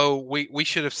 we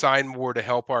should have signed more to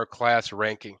help our class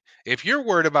ranking. If you're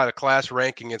worried about a class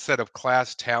ranking instead of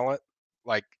class talent,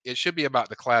 like, it should be about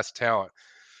the class talent.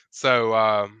 So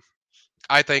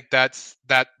I think that's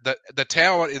the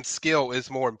talent and skill is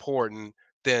more important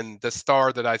than the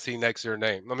star that I see next to their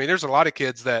name. There's a lot of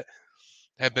kids that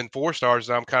have been 4-stars,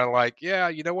 and I'm kind of like, yeah,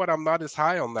 you know what? I'm not as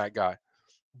high on that guy.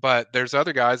 But there's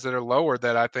other guys that are lower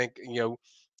that I think,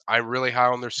 I'm really high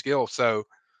on their skill. So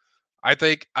I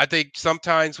think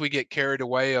sometimes we get carried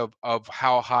away of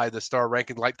how high the star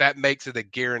ranking, like that makes it a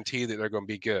guarantee that they're going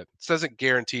to be good. It doesn't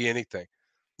guarantee anything.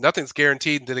 Nothing's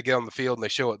guaranteed until they get on the field and they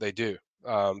show what they do.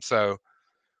 That's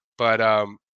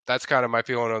kind of my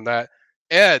feeling on that.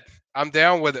 Ed, I'm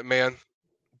down with it, man.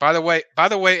 By the way,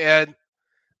 Ed,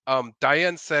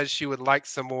 Diane says she would like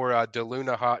some more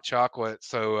DeLuna hot chocolate.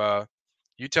 So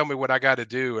you tell me what I got to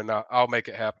do, and I'll make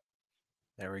it happen.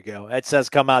 There we go. Ed says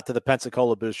come out to the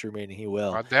Pensacola booster meeting. He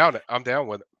will. I'm down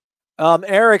with it.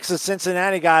 Eric's a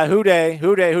Cincinnati guy. Who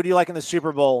do you like in the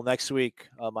Super Bowl next week,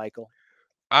 Michael?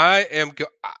 I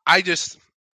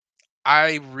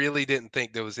really didn't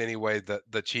think there was any way that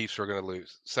the Chiefs were going to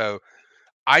lose. So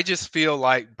I just feel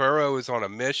like Burrow is on a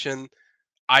mission.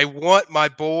 I want my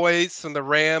boys from the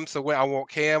Rams. So I want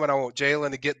Cam and I want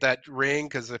Jalen to get that ring,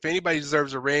 because if anybody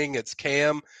deserves a ring, it's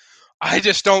Cam. I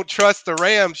just don't trust the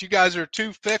Rams. You guys are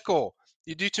too fickle.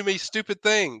 You do too many stupid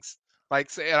things. I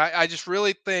just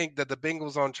really think that the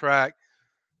Bengals on track.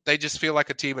 They just feel like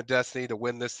a team of destiny to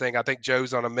win this thing. I think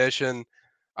Joe's on a mission.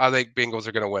 I think Bengals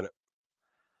are going to win it.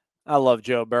 I love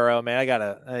Joe Burrow, man.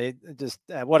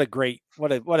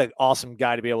 What an awesome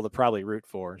guy to be able to probably root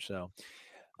for. So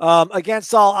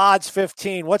against all odds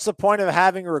 15, what's the point of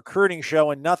having a recruiting show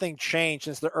and nothing changed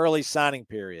since the early signing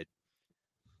period?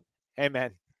 Hey,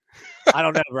 man, I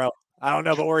don't know, bro. I don't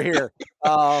know, but we're here.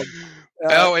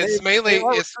 It's mainly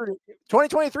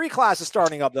 2023 class is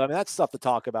starting up, though. That's stuff to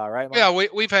talk about, right, Mike? Yeah,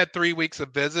 we've had 3 weeks of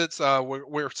visits.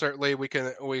 We're certainly we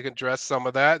can address some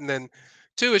of that, and then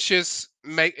 2, it's just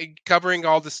covering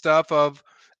all the stuff of.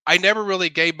 I never really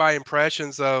gave my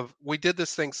impressions of. We did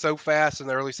this thing so fast in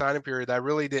the early signing period. I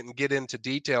really didn't get into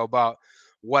detail about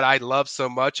what I love so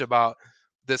much about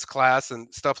this class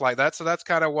and stuff like that. So that's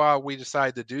kind of why we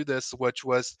decided to do this, which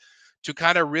was to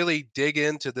kind of really dig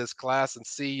into this class and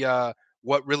see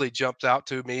what really jumped out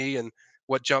to me and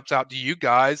what jumps out to you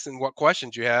guys and what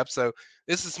questions you have. So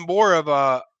this is more of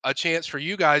a chance for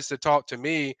you guys to talk to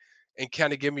me and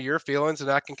kind of give me your feelings, and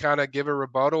I can kind of give a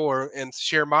rebuttal and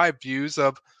share my views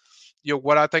of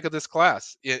what I think of this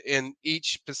class in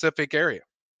each specific area.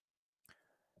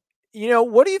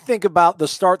 What do you think about the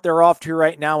start they're off to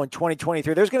right now in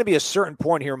 2023? There's going to be a certain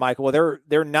point here, Michael, where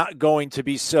they're not going to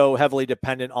be so heavily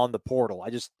dependent on the portal.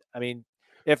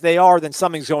 If they are, then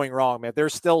something's going wrong, man. If they're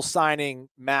still signing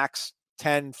max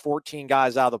 10, 14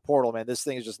 guys out of the portal, man, this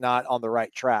thing is just not on the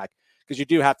right track, because you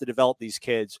do have to develop these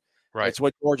kids. Right. It's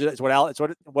what Georgia, it's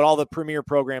what all the premier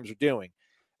programs are doing.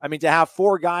 To have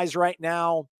 4 guys right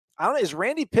now, I don't know, is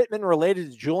Randy Pittman related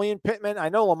to Julian Pittman? I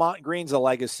know Lamont Green's a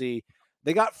legacy.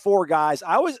 They got 4 guys.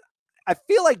 I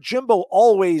feel like Jimbo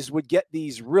always would get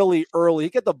these really early.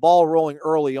 He'd get the ball rolling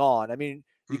early on.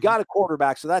 You got a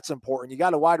quarterback, so that's important. You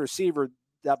got a wide receiver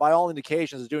that by all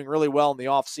indications is doing really well in the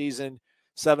offseason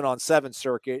 7-on-7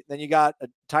 circuit. Then you got a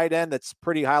tight end that's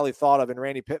pretty highly thought of in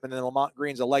Randy Pittman, and Lamont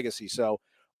Green's a legacy. So,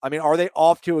 are they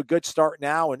off to a good start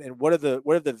now? And what have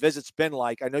the visits been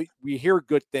like? I know we hear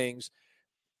good things.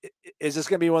 Is this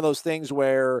going to be one of those things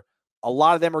where a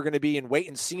lot of them are going to be in wait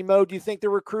and see mode, do you think, the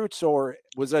recruits, or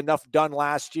was enough done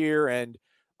last year and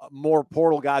more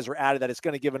portal guys are added, that it's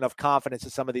going to give enough confidence to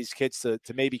some of these kids to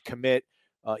maybe commit.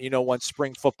 Once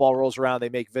spring football rolls around, they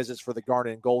make visits for the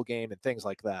Garnet and Gold game and things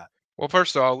like that. Well,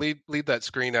 first of all, leave that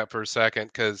screen up for a second,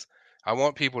 because I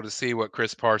want people to see what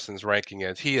Chris Parsons' ranking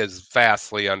is. He is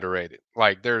vastly underrated.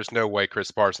 Like, there's no way Chris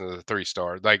Parsons is a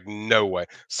 3-star. Like, no way.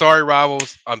 Sorry,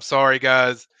 Rivals. I'm sorry,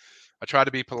 guys. I try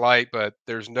to be polite, but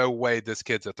there's no way this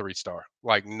kid's a 3-star.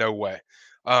 Like, no way.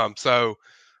 First of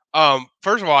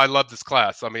all, I love this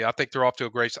class. I mean, I think they're off to a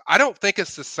great start. I don't think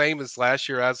it's the same as last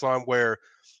year, Aslan, where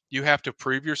you have to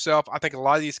prove yourself. I think a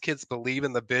lot of these kids believe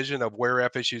in the vision of where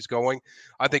FSU is going.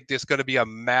 I think there's going to be a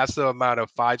massive amount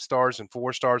of 5-stars and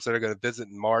 4-stars that are going to visit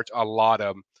in March. A lot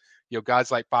of them.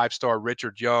 Guys like 5-star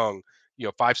Richard Young,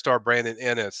 5-star Brandon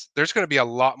Ennis. There's going to be a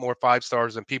lot more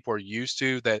 5-stars than people are used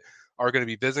to that are going to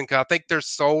be visiting. I think they're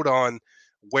sold on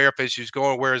where FSU is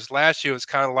going, whereas last year it was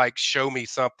kind of like, show me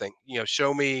something.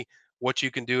 Show me what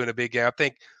you can do in a big game. I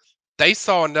think they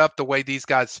saw enough the way these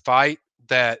guys fight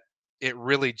that it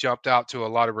really jumped out to a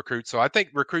lot of recruits. So I think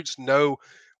recruits know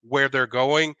where they're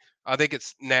going. I think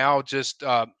it's now just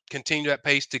continue that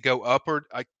pace to go upward.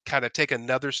 I kind of take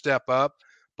another step up,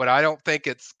 but I don't think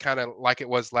it's kind of like it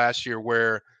was last year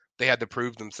where they had to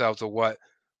prove themselves of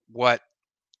what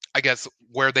I guess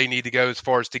where they need to go as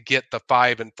far as to get the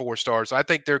 5 and 4 stars. I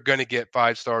think they're going to get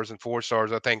 5 stars and 4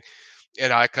 stars. I think,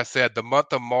 and like I said, the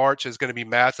month of March is going to be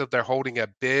massive. They're holding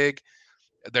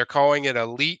they're calling it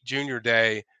Elite Junior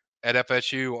Day at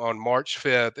FSU on March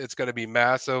 5th. It's going to be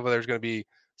massive. There's going to be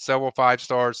several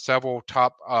 5-stars, several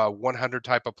top 100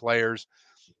 type of players.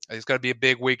 It's going to be a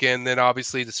big weekend. Then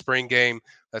obviously the spring game,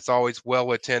 that's always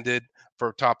well attended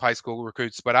for top high school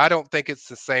recruits. But I don't think it's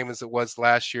the same as it was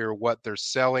last year, what they're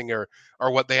selling or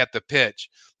what they have to pitch.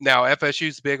 Now,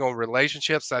 FSU's big on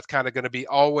relationships. That's kind of going to be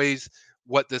always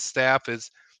what the staff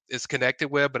is connected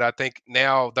with. But I think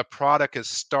now the product is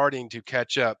starting to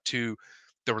catch up to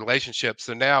the relationship.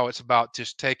 So now it's about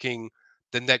just taking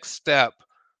the next step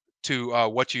to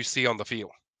what you see on the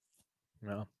field.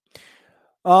 Yeah.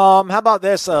 How about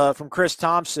this from Chris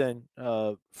Thompson,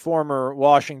 former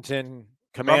Washington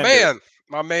commander.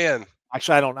 My man.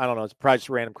 Actually, I don't know. It's probably just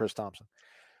random Chris Thompson.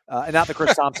 And not the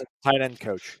Chris Thompson tight end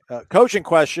coach. Coaching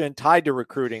question tied to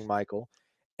recruiting, Michael.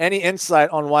 Any insight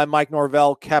on why Mike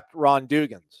Norvell kept Ron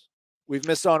Dugans? We've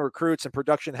missed on recruits and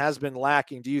production has been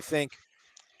lacking. Do you think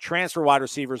transfer wide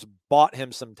receivers bought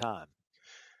him some time?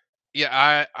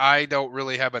 Yeah, I don't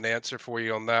really have an answer for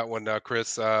you on that one,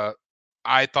 Chris.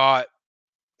 I thought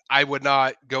I would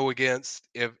not go against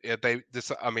if they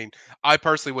this. I mean, I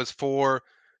personally was for.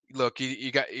 Look,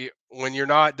 when you're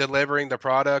not delivering the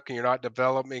product and you're not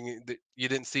developing, you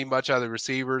didn't see much out of the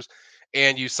receivers,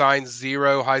 and you sign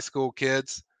 0 high school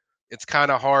kids. It's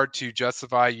kind of hard to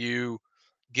justify you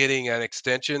getting an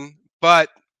extension, but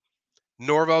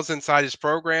Norvell's inside his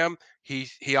program.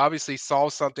 He obviously saw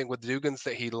something with Dugans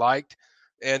that he liked.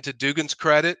 And to Dugan's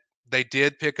credit, they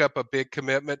did pick up a big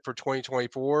commitment for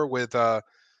 2024 with the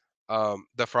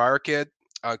Fryer kid,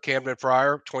 Camden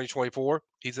Fryer, 2024.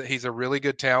 He's a really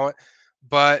good talent,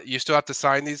 but you still have to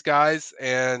sign these guys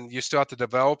and you still have to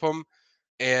develop them.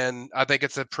 And I think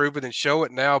it's a prove it and show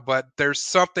it now. But there's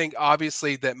something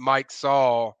obviously that Mike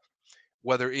saw,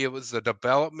 whether it was the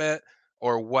development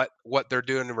or what they're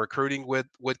doing in recruiting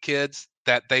with kids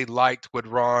that they liked with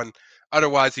Ron.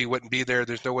 Otherwise, he wouldn't be there.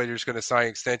 There's no way they're just going to sign an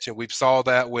extension. We've saw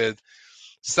that with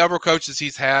several coaches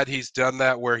he's had. He's done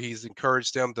that where he's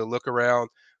encouraged them to look around.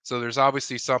 So there's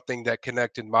obviously something that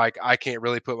connected Mike. I can't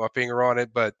really put my finger on it,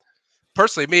 but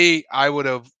personally, me, I would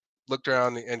have looked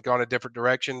around and gone a different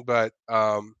direction. But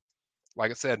like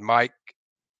I said, Mike,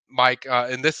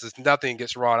 and this is nothing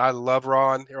against Ron. I love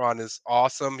Ron. Ron is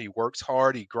awesome. He works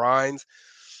hard. He grinds.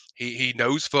 He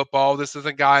knows football. This is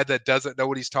a guy that doesn't know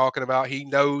what he's talking about. He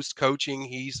knows coaching.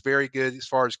 He's very good as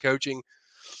far as coaching.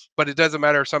 But it doesn't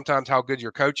matter sometimes how good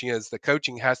your coaching is. The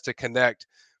coaching has to connect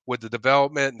with the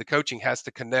development, and the coaching has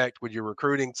to connect with your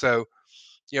recruiting. So,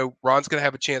 Ron's going to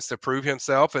have a chance to prove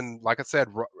himself. And like I said,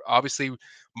 obviously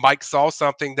Mike saw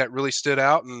something that really stood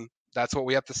out, and that's what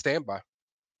we have to stand by.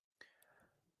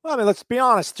 Well, I mean, let's be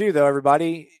honest too, though,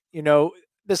 everybody.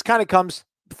 This kind of comes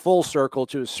full circle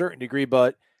to a certain degree,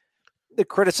 but the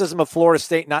criticism of Florida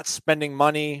State not spending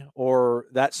money or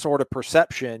that sort of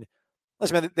perception.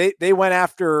 Listen, man, they went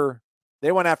after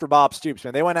Bob Stoops,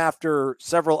 man. They went after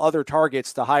several other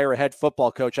targets to hire a head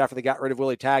football coach after they got rid of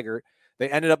Willie Taggart. They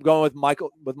ended up going with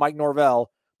Mike Norvell.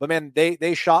 But man,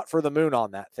 they shot for the moon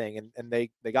on that thing, and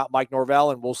they got Mike Norvell,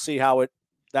 and we'll see how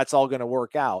that's all going to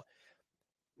work out.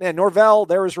 Man, Norvell,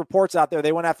 there was reports out there.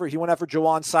 He went after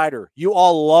Jawan Sider. You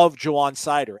all love Jawan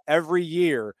Sider. Every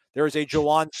year There is a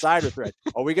Jawan Sider thread.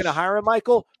 Are we going to hire him,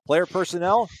 Michael? Player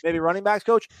personnel, maybe running backs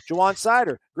coach, Jawan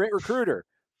Sider, great recruiter.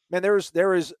 Man,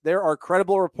 there are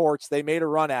credible reports. They made a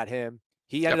run at him.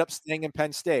 He ended up staying in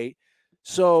Penn State.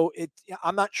 So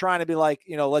I'm not trying to be like,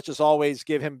 let's just always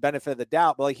give him benefit of the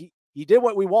doubt. But like he did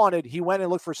what we wanted. He went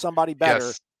and looked for somebody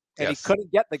better, and he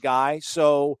couldn't get the guy.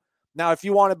 So now, if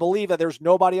you want to believe that there's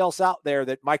nobody else out there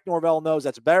that Mike Norvell knows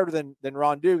that's better than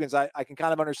Ron Dugans, I can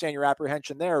kind of understand your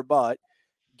apprehension there. But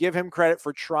give him credit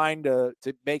for trying to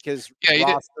make his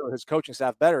roster, his coaching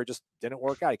staff better. It just didn't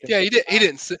work out. He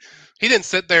didn't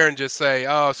sit there and just say,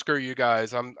 "Oh, screw you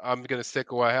guys. I'm going to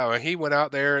stick with how." And he went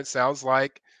out there. It sounds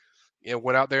like,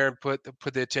 went out there and put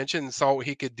the attention and saw what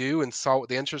he could do and saw what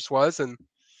the interest was, and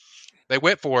they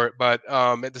went for it. But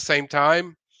at the same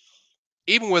time,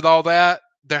 even with all that,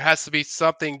 there has to be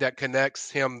something that connects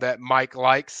him that Mike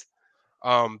likes,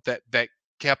 that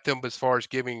kept him as far as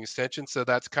giving extension. So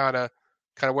that's kind of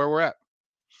where we're at.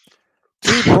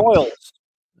 T. Broyles,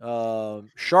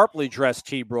 sharply dressed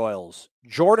T. Broyles,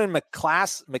 Jordan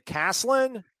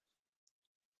McCaslin,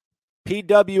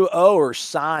 PWO or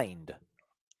signed?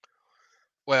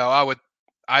 Well,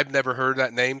 I've never heard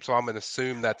that name, so I'm going to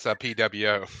assume that's a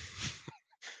PWO.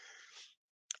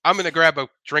 I'm going to grab a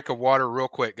drink of water real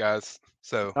quick, guys.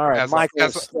 So all right, Michael,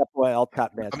 step away. I'll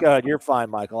tap man. Go ahead. You're fine,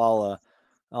 Michael.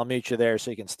 I'll meet you there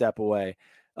so you can step away.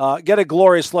 Get a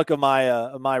glorious look of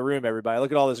my room, everybody.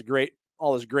 Look at all this great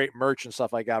merch and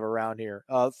stuff I got around here.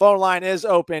 Phone line is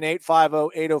open,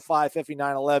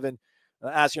 850-805-5911.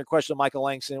 Asking your question, Michael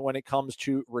Langston, when it comes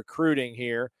to recruiting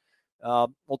here.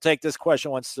 We'll take this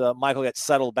question once Michael gets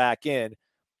settled back in.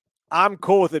 I'm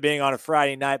cool with it being on a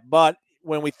Friday night, but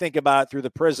when we think about it through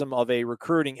the prism of a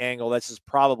recruiting angle, this is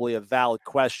probably a valid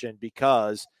question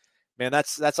because, man,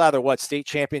 that's either state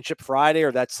championship Friday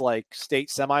or that's like state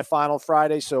semifinal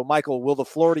Friday. So, Michael, will the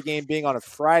Florida game being on a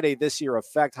Friday this year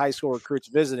affect high school recruits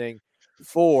visiting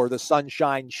for the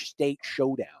Sunshine State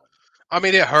Showdown? I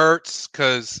mean, it hurts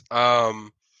because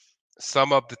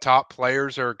some of the top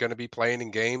players are going to be playing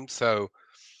in games. So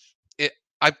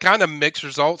I've kind of mixed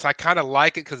results. I kind of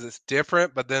like it because it's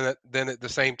different, but then at the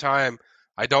same time,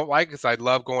 I don't like it because I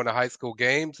love going to high school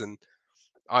games, and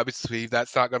obviously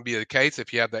that's not going to be the case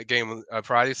if you have that game on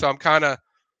Friday. So I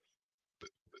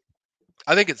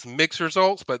think it's mixed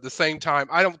results, but at the same time,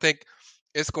 I don't think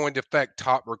it's going to affect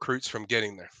top recruits from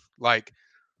getting there. Like,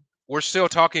 we're still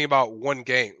talking about one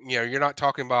game. You're not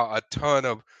talking about a ton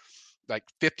of like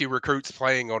 50 recruits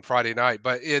playing on Friday night,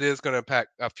 but it is going to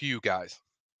impact a few guys.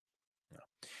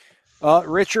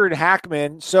 Richard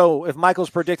Hackman. So if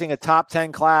Michael's predicting a top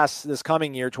 10 class this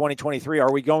coming year, 2023,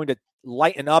 are we going to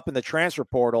lighten up in the transfer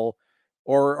portal,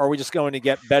 or are we just going to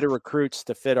get better recruits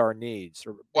to fit our needs,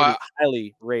 or more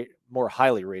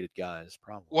highly rated guys?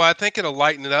 Probably. Well, I think it'll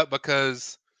lighten it up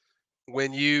because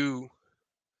when you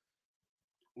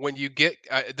get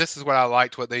this is what I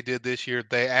liked what they did this year.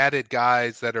 They added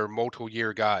guys that are multiple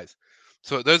year guys.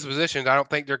 So at those positions, I don't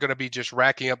think they're going to be just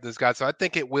racking up those guys. So I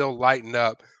think it will lighten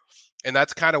up. And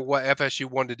that's kind of what FSU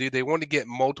wanted to do. They wanted to get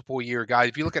multiple year guys.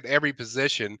 If you look at every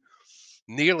position,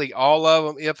 nearly all of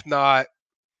them, if not,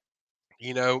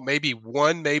 maybe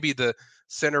the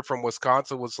center from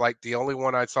Wisconsin was like the only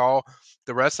one I saw.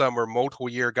 The rest of them are multiple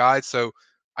year guys. So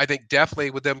I think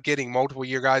definitely with them getting multiple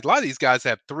year guys, a lot of these guys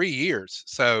have 3 years.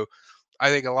 So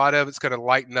I think a lot of it's going to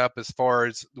lighten up as far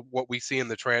as what we see in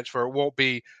the transfer. It won't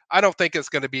be, I don't think it's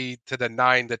going to be to the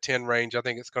 9 to 10 range. I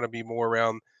think it's going to be more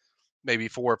around maybe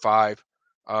 4 or 5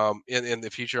 in the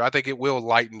future. I think it will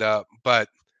lighten up, but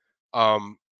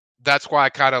that's why I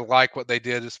kind of like what they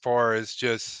did as far as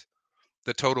just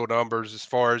the total numbers, as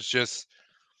far as just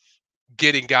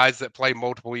getting guys that play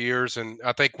multiple years. And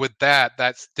I think with that,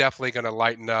 that's definitely going to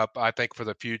lighten up, I think, for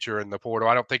the future in the portal.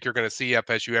 I don't think you're going to see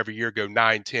FSU every year go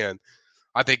 9, 10.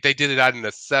 I think they did it out of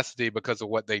necessity because of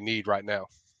what they need right now.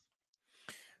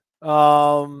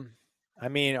 I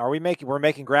mean, we're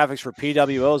making graphics for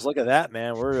PWOs. Look at that,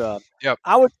 man. Yep.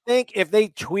 I would think if they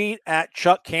tweet at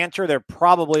Chuck Cantor, they're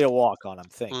probably a walk-on, I'm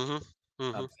thinking.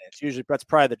 Mm-hmm. That's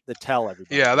probably the tell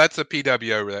everybody. Yeah, that's a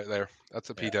PWO right there.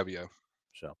 That's a PWO.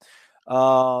 So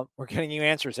we're getting you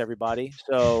answers, everybody.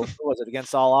 So what was it,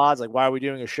 against all odds? Like, why are we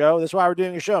doing a show? That's why we're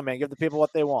doing a show, man. Give the people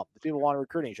what they want. The people want to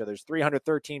recruit each other. There's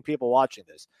 313 people watching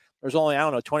this. There's only,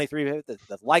 23. Hit the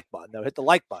like button. No, hit the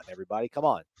like button, everybody. Come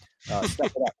on.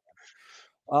 Step it up.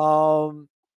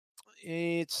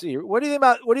 Let's see. What do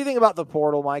you think about the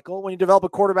portal, Michael? When you develop a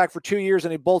quarterback for 2 years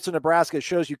and he bolts in Nebraska, it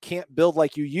shows you can't build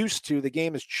like you used to. The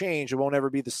game has changed. It won't ever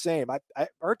be the same. I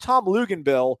heard Tom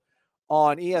Luginbill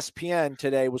on ESPN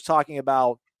today was talking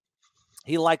about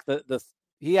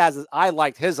I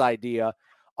liked his idea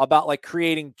about like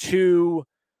creating 2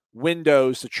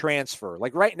 windows to transfer.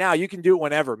 Like right now, you can do it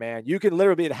whenever, man. You can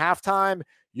literally be at halftime.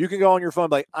 You can go on your phone,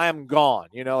 like, I'm gone,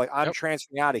 like I'm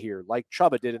transferring out of here, like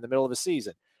Chuba did in the middle of the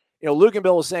season. Luke and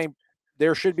Bill was saying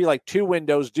there should be like 2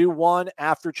 windows. Do one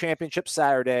after championship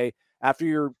Saturday, after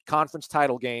your conference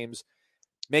title games,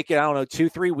 make it,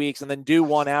 2-3 weeks, and then do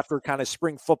one after kind of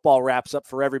spring football wraps up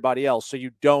for everybody else. So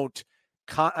you don't,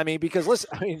 because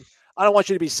listen, I don't want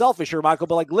you to be selfish here, Michael,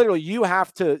 but like literally you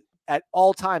have to, at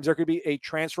all times, there could be a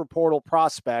transfer portal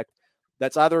prospect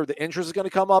that's either the interest is going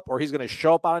to come up or he's going to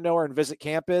show up out of nowhere and visit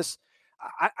campus.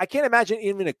 I can't imagine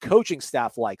even a coaching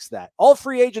staff likes that. All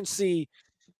free agency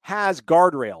has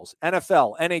guardrails,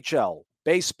 NFL, NHL,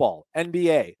 baseball,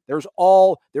 NBA. There's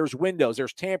windows,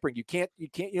 there's tampering. You can't,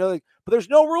 but there's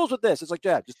no rules with this. It's like,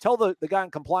 yeah, just tell the guy in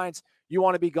compliance you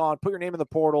want to be gone, put your name in the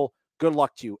portal. Good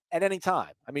luck to you at any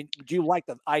time. Do you like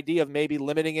the idea of maybe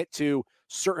limiting it to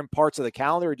certain parts of the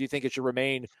calendar, or do you think it should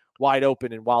remain wide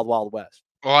open in Wild Wild West?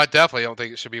 Well, I definitely don't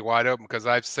think it should be wide open because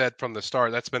I've said from the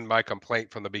start, that's been my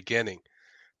complaint from the beginning,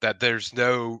 that there's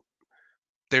no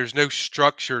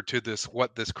structure to this,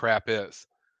 what this crap is.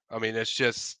 It's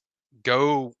just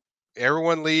go,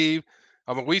 everyone leave.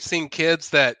 We've seen kids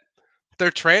that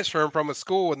they're transferring from a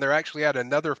school and they're actually at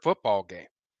another football game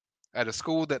at a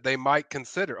school that they might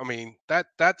consider.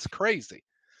 That's crazy.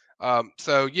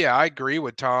 So yeah, I agree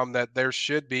with Tom that there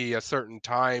should be a certain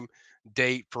time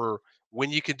date for when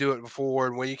you can do it before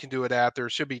and when you can do it after. There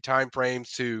should be time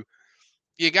frames you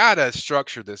got to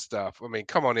structure this stuff.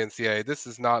 Come on, NCAA. This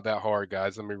is not that hard,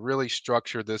 guys. Really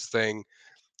structure this thing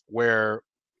where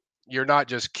you're not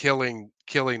just killing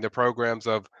the programs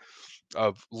of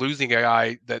losing a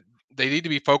guy, that they need to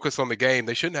be focused on the game.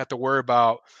 They shouldn't have to worry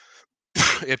about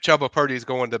if Chuba Purdy is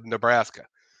going to Nebraska.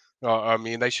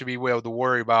 They should be able to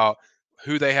worry about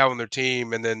who they have on their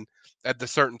team, and then at the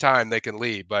certain time they can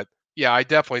leave. But yeah, I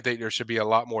definitely think there should be a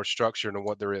lot more structure than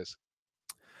what there is.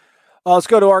 Let's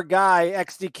go to our guy,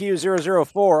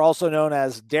 XDQ004, also known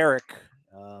as Derek.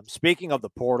 Speaking of the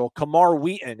portal, Kamar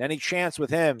Wheaton, any chance with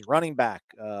him, running back,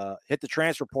 hit the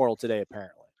transfer portal today,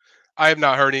 apparently? I have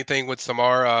not heard anything with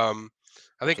Samar.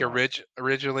 I think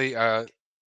originally I've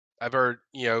heard,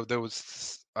 there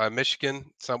was Michigan,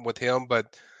 something with him,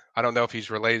 but I don't know if he's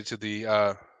related to the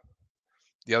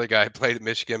other guy who played at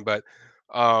Michigan. But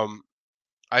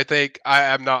I think I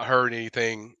have not heard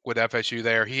anything with FSU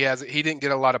there. He didn't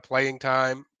get a lot of playing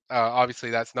time.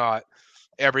 Obviously, that's not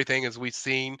everything, as we've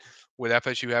seen with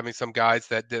FSU having some guys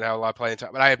that didn't have a lot of playing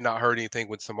time. But I have not heard anything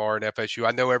with Samar and FSU.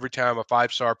 I know every time a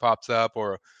 5-star pops up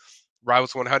or a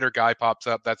Rivals 100 guy pops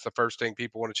up, that's the first thing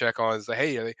people want to check on is,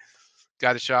 hey, they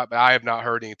got a shot. But I have not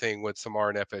heard anything with Samar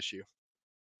and FSU.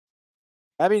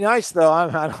 That'd be nice, though.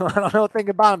 I don't know anything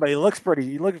about him, but he looks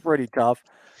pretty tough.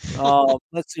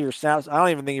 Let's see your stats. I don't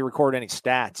even think he recorded any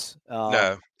stats.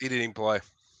 No, he didn't even play.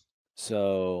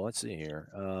 So let's see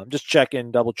here. Just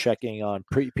double checking on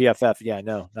PFF. Yeah,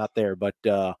 no, not there. But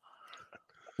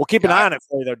we'll keep an eye on it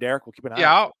for you, though, Derek. We'll keep an eye.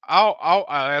 Yeah, I'll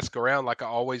ask around like I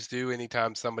always do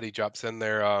anytime somebody drops in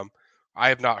there. I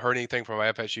have not heard anything from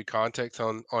FSU contacts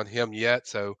on him yet,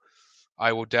 so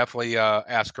I will definitely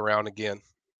ask around again.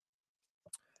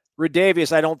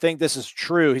 Redavius, I don't think this is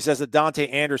true. He says that Dante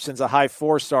Anderson's a high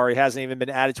 4-star. He hasn't even been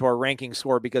added to our ranking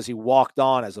score because he walked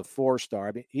on as a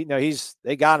 4-star.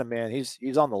 They got him, man.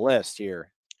 He's on the list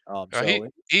here.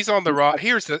 He's on the raw.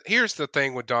 Here's the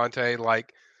thing with Dante.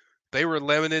 Like, they were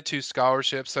limited to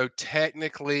scholarships, so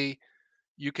technically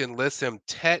you can list him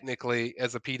technically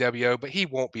as a PWO, but he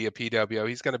won't be a PWO.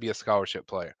 He's going to be a scholarship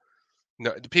player.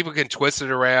 No, people can twist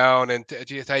it around and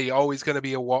say, oh, he's going to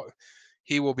be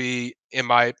he will be,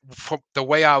 the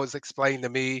way I was explained to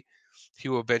me, he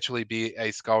will eventually be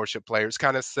a scholarship player. It's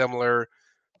kind of similar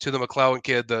to the McClellan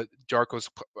kid, the Jarkos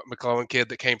McClellan kid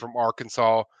that came from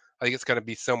Arkansas. I think it's going to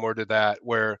be similar to that,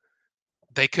 where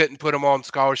they couldn't put him on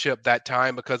scholarship that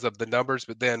time because of the numbers.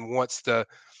 But then once the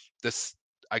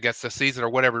season or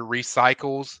whatever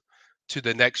recycles to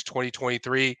the next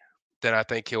 2023, then I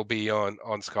think he'll be on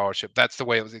scholarship. That's the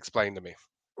way it was explained to me.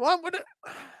 Well,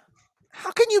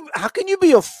 how can you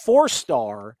be a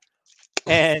 4-star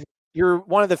and you're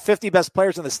one of the 50 best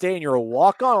players in the state and you're a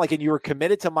walk-on, and you were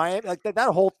committed to Miami? Like that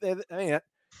whole thing,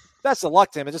 that's the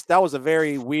luck to him. That was a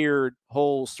very weird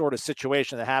whole sort of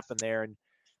situation that happened there. And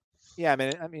yeah,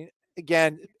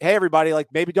 again, hey, everybody,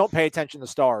 maybe don't pay attention to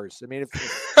stars.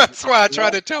 That's why I try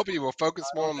to tell people, focus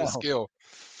more on the skill.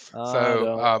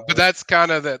 But that's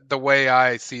kind of the way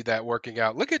I see that working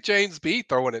out. Look at James B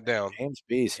throwing it down. James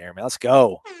B's here, man. Let's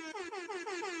go.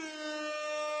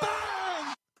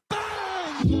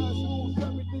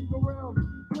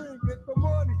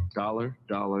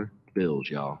 Dollar, Bills,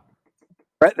 y'all.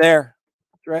 Right there.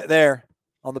 Right there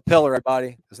on the pillar,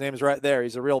 everybody. His name is right there.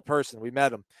 He's a real person. We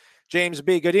met him. James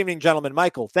B. Good evening, gentlemen.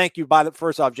 Michael, thank you.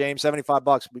 First off, James,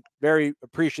 $75. Very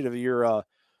appreciative of your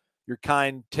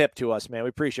kind tip to us, man. We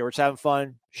appreciate it. We're just having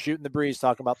fun, shooting the breeze,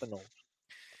 talking about the Noles.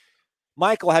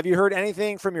 Michael, have you heard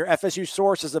anything from your FSU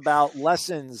sources about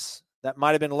lessons that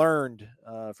might have been learned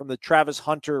from the Travis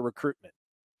Hunter recruitment?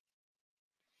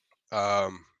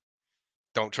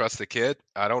 Don't trust the kid.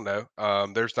 I don't know.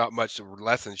 There's not much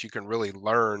lessons you can really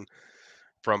learn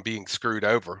from being screwed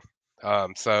over.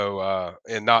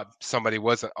 And not somebody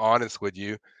wasn't honest with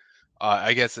you.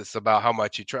 I guess it's about how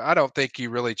much you try. I don't think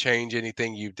you really change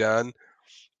anything you've done.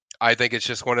 I think it's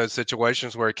just one of those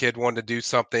situations where a kid wanted to do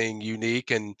something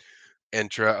unique and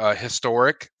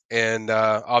historic. And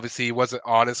obviously he wasn't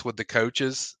honest with the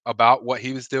coaches about what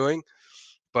he was doing.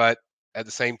 But at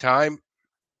the same time,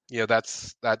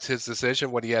 that's his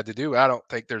decision, what he had to do. I don't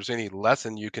think there's any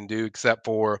lesson you can do except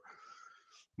for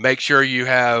make sure you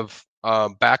have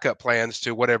backup plans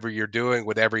to whatever you're doing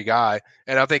with every guy.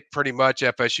 And I think pretty much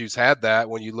FSU's had that.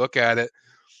 When you look at it,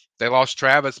 they lost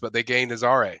Travis, but they gained his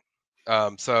RA.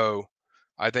 So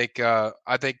I think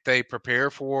they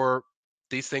prepare for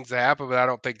these things to happen, but I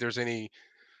don't think there's any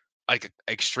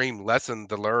extreme lesson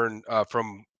to learn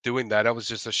from doing that. It was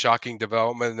just a shocking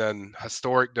development and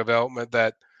historic development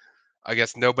that I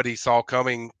guess nobody saw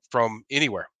coming from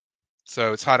anywhere.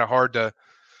 So it's kind of hard to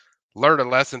learn a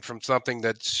lesson from something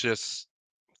that just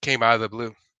came out of the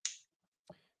blue.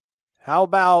 How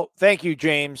about, thank you,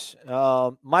 James.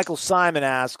 Michael Simon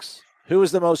asks, who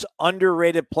is the most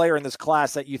underrated player in this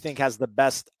class that you think has the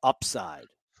best upside?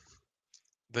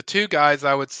 The two guys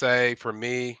I would say for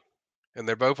me, and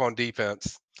they're both on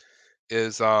defense,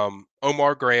 is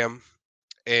Omar Graham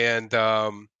and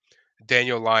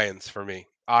Daniel Lyons for me.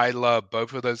 I love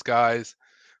both of those guys.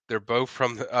 They're both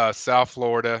from South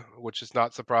Florida, which is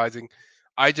not surprising.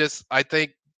 I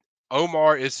think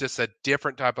Omar is just a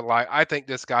different type of line. I think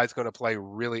this guy's going to play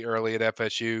really early at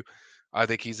FSU. I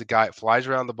think he's a guy that flies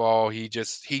around the ball. He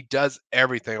does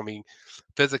everything. I mean,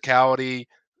 physicality,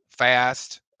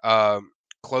 fast,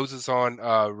 closes on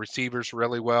receivers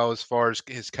really well as far as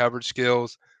his coverage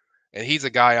skills. And he's a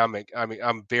guy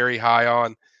I'm very high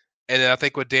on. And then I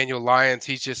think with Daniel Lyons,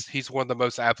 he's one of the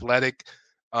most athletic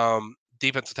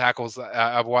defensive tackles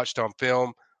I've watched on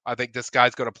film. I think this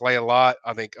guy's going to play a lot.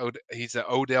 I think he's an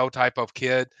Odell type of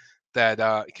kid that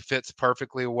fits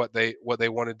perfectly what they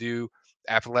want to do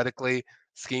athletically,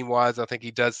 scheme wise. I think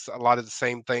he does a lot of the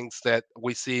same things that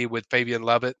we see with Fabian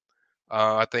Lovett.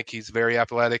 I think he's very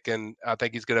athletic, and I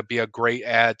think he's going to be a great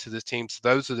add to this team. So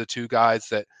those are the two guys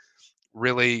that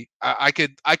really I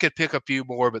could pick a few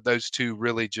more, but those two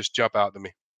really just jump out to me.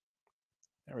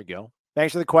 There we go.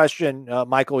 Thanks for the question,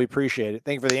 Michael. We appreciate it.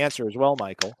 Thank you for the answer as well,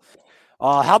 Michael.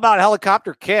 How about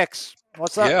Helicopter Kicks?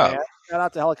 What's up, man? Shout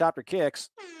out to Helicopter Kicks.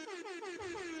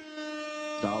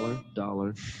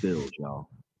 Dollar bills, y'all.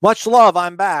 Much love.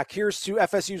 I'm back. Here's to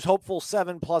FSU's hopeful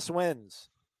 7+ wins.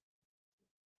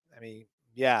 At least.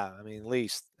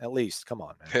 Come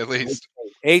on, man. At least.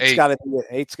 Eight's got to be it.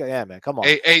 Eight's got, yeah, man. Come on.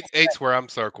 Eight's where I'm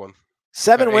circling.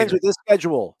 7 wins with this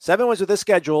schedule. 7 wins with this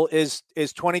schedule is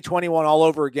 2021 all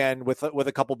over again with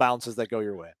a couple bounces that go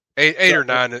your way. Eight or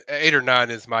nine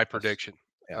is my prediction.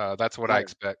 Yeah. That's what I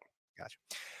expect.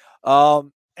 Gotcha.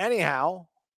 Anyhow,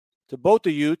 to both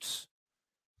the Utes,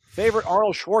 favorite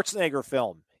Arnold Schwarzenegger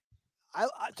film.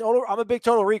 I'm a big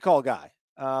Total Recall guy.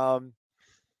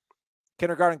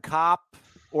 Kindergarten Cop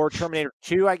or Terminator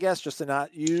 2, I guess, just to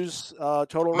not use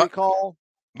Total Recall.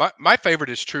 My favorite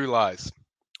is True Lies.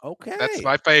 Okay. That's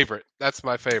my favorite.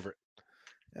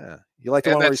 Yeah. You like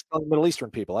the one where he's killing Middle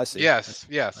Eastern people, I see. Yes.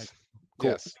 Cool.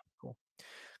 Yes.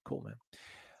 Cool, man.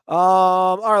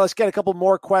 All right, let's get a couple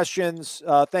more questions.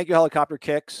 Thank you, Helicopter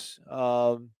Kicks.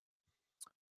 Yeah.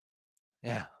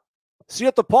 See you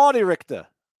at the party, Richter.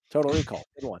 Total Recall.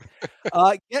 Good one.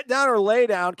 Get down or lay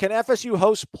down. Can FSU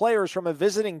host players from a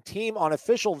visiting team on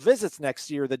official visits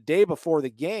next year the day before the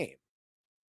game?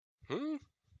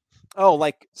 Oh,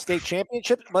 like state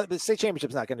championship? But the state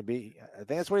championship's not going to be. I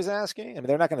think that's what he's asking. I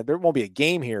mean, there won't be a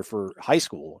game here for high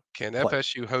school. Can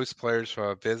FSU host players from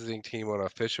a visiting team on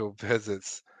official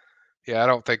visits? Yeah, I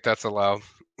don't think that's allowed.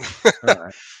 All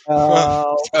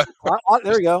right.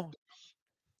 There we go.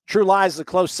 True Lies is a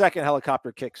close second,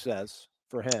 Helicopter Kick says,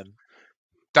 for him.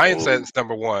 Diane says it's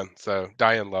number 1, so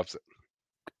Diane loves it.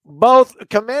 Both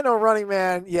Commando Running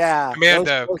Man, yeah.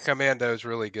 Commando is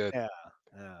really good. Yeah.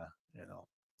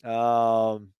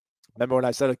 Remember when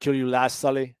I said I'd kill you last,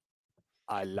 Sully?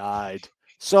 I lied.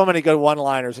 So many good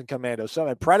one-liners in Commando. So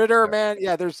many Predator, man.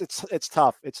 Yeah, it's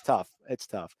tough. It's tough.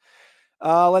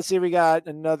 Let's see. We got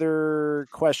another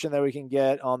question that we can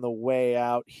get on the way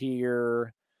out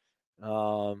here.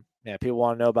 Yeah, people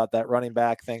want to know about that running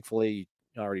back. Thankfully,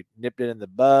 you already nipped it in the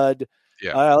bud.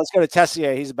 Yeah. Let's go to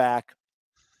Tessier. He's back.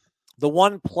 The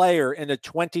one player in the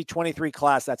 2023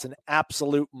 class that's an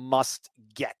absolute must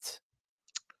get.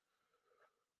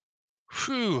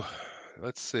 Whew.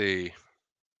 Let's see.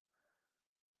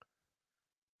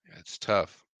 It's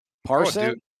tough.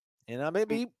 Parson,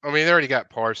 maybe. I mean, they already got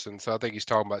Parson, so I think he's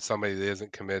talking about somebody that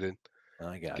isn't committed.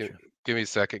 I got you. Give me a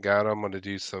second, guy. I'm going to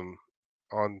do some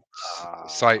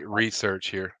on-site research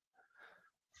here.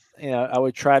 I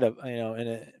would try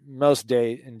to, most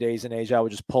days and age, I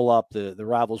would just pull up the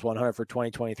Rivals 100 for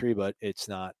 2023, but it's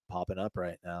not popping up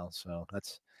right now. So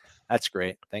that's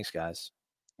great. Thanks, guys.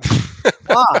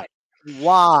 Why?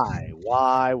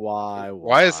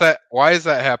 Why is that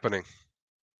happening?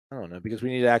 I don't know, because we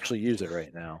need to actually use it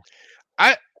right now.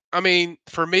 I mean,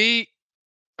 for me,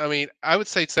 I would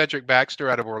say Cedric Baxter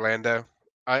out of Orlando.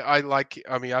 I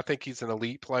think he's an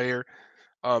elite player.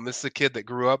 This is a kid that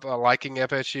grew up liking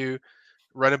FSU.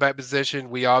 Running back position,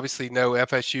 we obviously know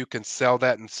FSU can sell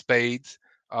that in spades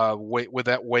with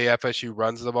that way FSU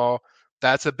runs the ball.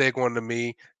 That's a big one to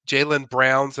me. Jalen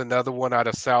Brown's another one out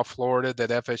of South Florida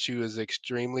that FSU is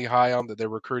extremely high on, that they're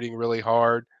recruiting really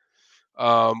hard.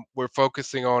 We're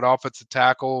focusing on offensive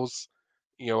tackles.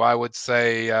 I would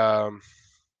say,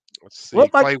 let's see.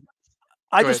 Well,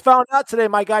 I just found out today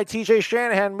my guy TJ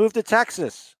Shanahan moved to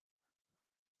Texas.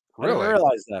 Really? I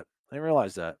didn't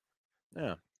realize that.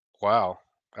 Yeah. Wow.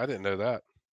 I didn't know that.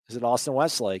 Is it Austin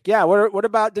Westlake? Yeah. What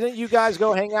about? Didn't you guys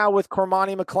go hang out with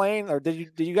Cormani McLean, or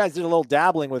did you guys did a little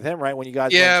dabbling with him right when you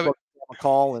guys went to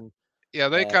McCall and? Yeah,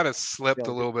 they kind of slipped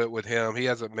a little bit with him. He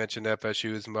hasn't mentioned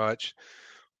FSU as much.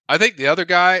 I think the other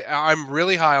guy I'm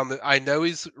really high on. I know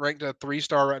he's ranked a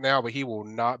 3-star right now, but he will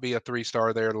not be a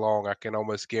 3-star there long. I can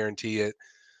almost guarantee it.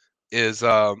 Is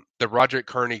the Roderick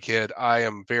Kearney kid. I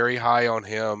am very high on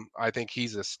him. I think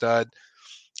he's a stud.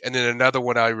 And then another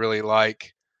one I really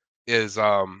like is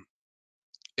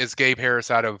Gabe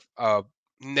Harris out of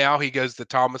now he goes to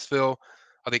Thomasville.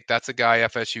 I think that's a guy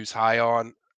FSU's high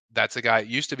on. That's a guy that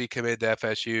used to be committed to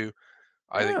FSU.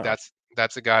 I think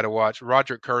that's a guy to watch.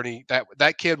 Roderick Kearney,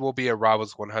 that kid will be a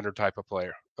Rivals 100 type of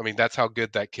player. I mean, that's how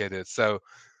good that kid is. So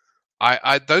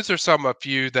I those are a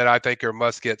few that I think are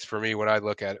must gets for me when I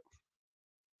look at it.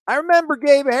 I remember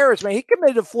Gabe Harris, man. He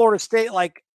committed to Florida State.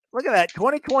 Like, look at that,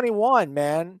 2021,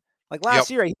 man. Like last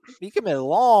year, he committed a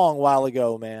long while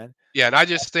ago, man. Yeah, and I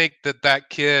just think that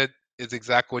kid is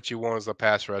exactly what you want as a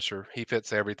pass rusher. He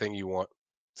fits everything you want.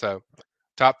 So,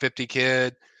 top 50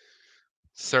 kid,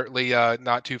 certainly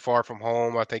not too far from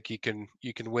home. I think you can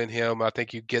win him. I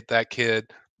think you get that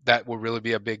kid. That will really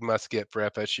be a big must get for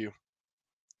FSU.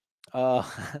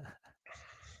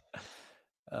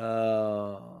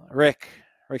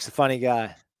 Rick's a funny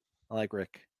guy. I like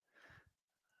Rick.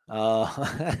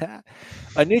 A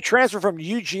new transfer from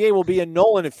UGA will be in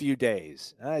Nolan in a few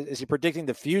days. Is he predicting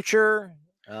the future?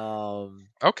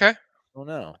 Okay. I don't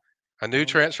know. A new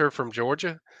transfer from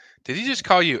Georgia? Did he just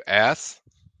call you ass?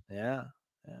 Yeah.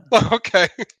 Okay.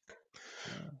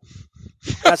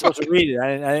 You're not supposed to read it.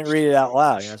 I didn't read it out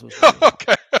loud. You're not supposed to read it.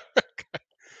 Okay.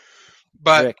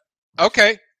 But Rick.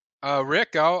 Okay.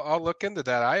 Rick, I'll look into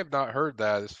that. I have not heard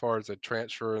that as far as a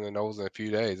transfer in the Knowles in a few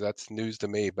days. That's news to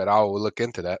me, but I'll look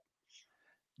into that.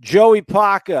 Joey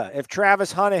Paca, if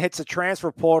Travis Hunter hits a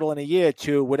transfer portal in a year or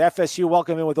two, would FSU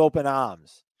welcome him with open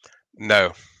arms?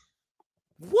 No.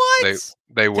 What?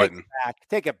 They wouldn't.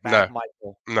 Take it back,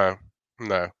 Michael. No.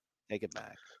 Take it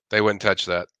back. They wouldn't touch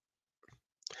that.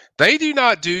 They do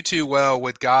not do too well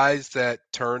with guys that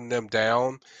turn them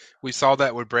down. We saw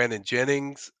that with Brandon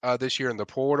Jennings this year in the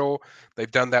portal.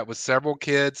 They've done that with several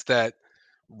kids that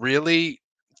really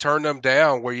turned them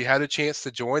down, where you had a chance to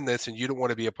join this and you don't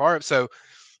want to be a part of. So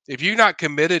if you're not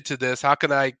committed to this, how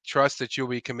can I trust that you'll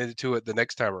be committed to it the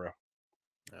next time around?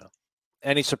 No.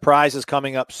 Any surprises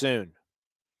coming up soon?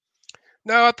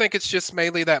 No, I think it's just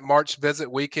mainly that March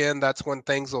visit weekend. That's when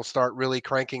things will start really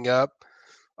cranking up.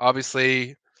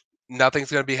 Obviously,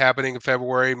 nothing's going to be happening in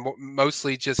February,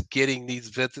 mostly just getting these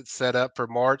visits set up for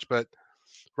March. But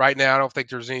right now, I don't think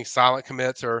there's any silent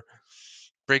commits or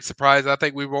big surprise. I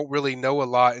think we won't really know a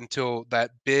lot until that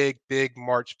big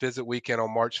March visit weekend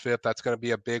on March 5th. That's going to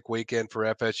be a big weekend for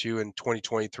FSU in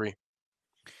 2023.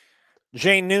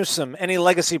 Jane Newsom, any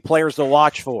legacy players to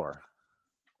watch for?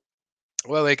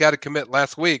 Well, they got to commit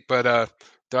last week, but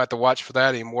don't have to watch for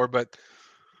that anymore. But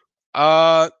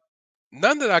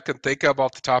none that I can think of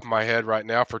off the top of my head right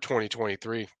now for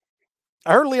 2023.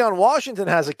 I heard Leon Washington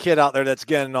has a kid out there that's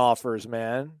getting offers,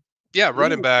 man. Yeah,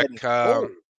 running back.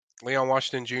 Leon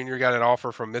Washington Jr. got an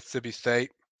offer from Mississippi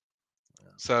State.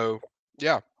 So,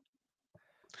 yeah.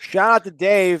 Shout out to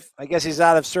Dave. I guess he's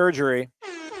out of surgery.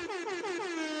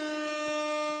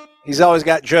 He's always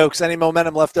got jokes. Any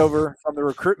momentum left over from the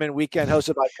recruitment weekend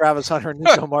hosted by Travis Hunter and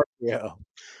Nico Marcio?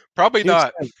 Probably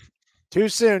not. Too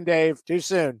soon, Dave. Too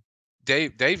soon.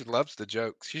 Dave loves the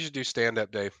jokes. You should do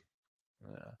stand-up, Dave.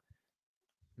 Yeah.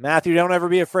 Matthew, don't ever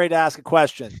be afraid to ask a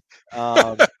question.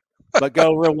 But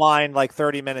go rewind like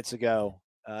 30 minutes ago.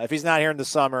 If he's not here in the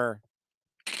summer.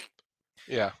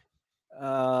 Yeah.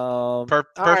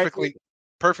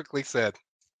 Perfectly said.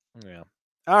 Yeah.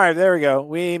 All right, there we go.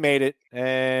 We made it,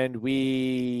 and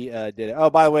we did it.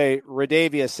 Oh, by the way,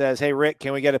 Radavia says, "Hey, Rick,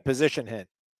 can we get a position hint?"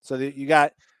 So that you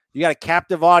got a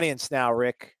captive audience now,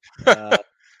 Rick.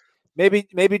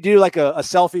 Maybe do like a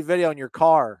selfie video in your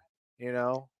car,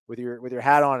 with your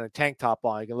hat on and a tank top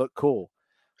on. You can look cool.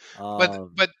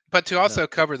 But to also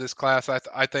cover this class,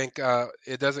 I think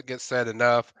it doesn't get said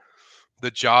enough.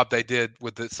 The job they did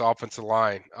with this offensive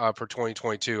line for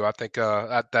 2022. I think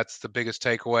that's the biggest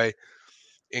takeaway.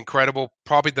 Incredible,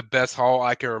 probably the best haul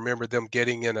I can remember them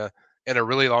getting in a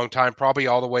really long time. Probably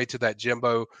all the way to that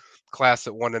Jimbo class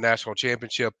that won the national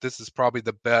championship. This is probably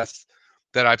the best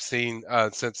that I've seen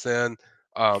since then.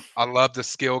 I love the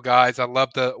skill guys. I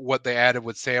love what they added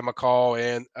with Sam McCall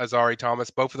and Azari Thomas.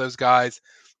 Both of those guys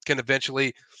can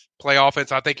eventually play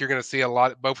offense. I think you're going to see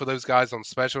both of those guys on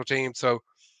special teams. So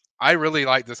I really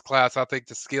like this class. I think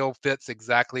the skill fits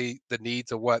exactly the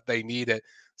needs of what they need at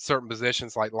certain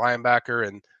positions like linebacker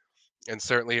and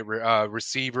certainly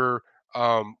receiver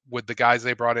with the guys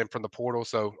they brought in from the portal.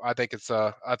 So I think it's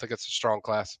a strong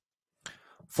class.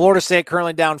 Florida State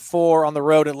currently down 4 on the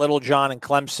road at Little John and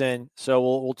Clemson. So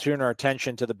we'll turn our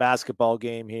attention to the basketball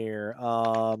game here.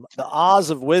 The Oz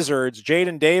of Wizards,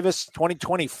 Jaden Davis,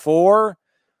 2024.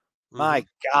 My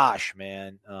gosh,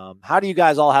 man. How do you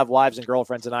guys all have wives and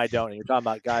girlfriends and I don't? And you're talking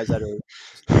about guys that are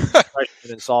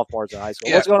freshmen and sophomores in high school.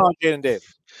 Yeah. What's going on with Jaden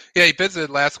Davis? Yeah, he visited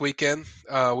last weekend.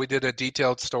 We did a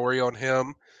detailed story on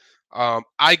him.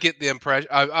 I get the impression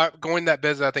going that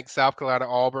visit, I think South Carolina,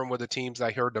 Auburn were the teams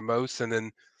I heard the most.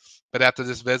 But after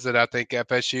this visit, I think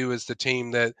FSU is the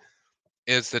team that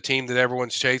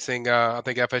everyone's chasing. I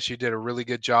think FSU did a really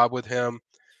good job with him.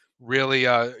 Really,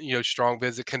 strong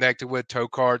visit, connected with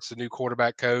Tokarts, the new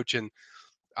quarterback coach. And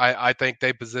I think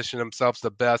they position themselves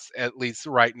the best, at least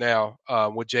right now,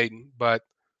 with Jaden. But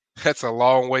that's a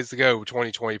long ways to go,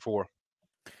 2024.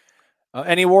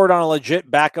 Any word on a legit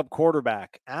backup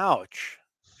quarterback? Ouch.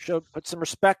 Put some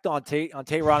respect on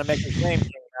Ron and make his name.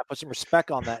 Put some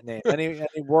respect on that name. Any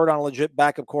word on a legit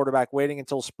backup quarterback waiting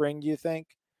until spring, do you think?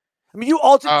 I mean,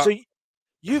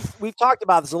 we've talked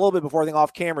about this a little bit before, I think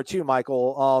off camera too,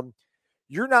 Michael.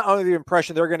 You're not under the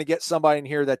impression they're going to get somebody in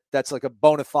here that's like a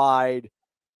bona fide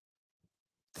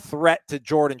threat to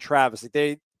Jordan Travis.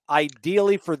 Like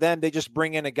ideally for them, they just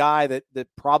bring in a guy that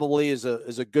probably is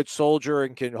a good soldier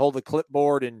and can hold the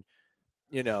clipboard and,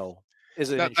 is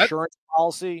an insurance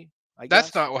policy.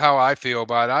 That's not how I feel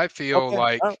about it. I feel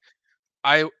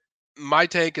my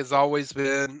take has always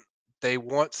been they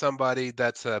want somebody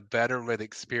that's a veteran with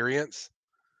experience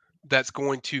that's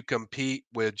going to compete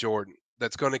with Jordan,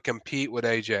 that's going to compete with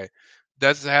AJ.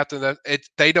 Doesn't have to.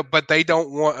 But they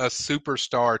don't want a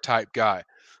superstar type guy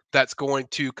that's going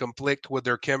to conflict with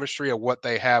their chemistry of what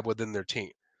they have within their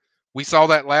team. We saw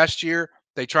that last year.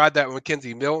 They tried that with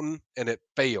Mackenzie Milton, and it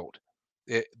failed.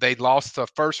 They lost the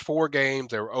first 4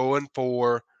 games. They were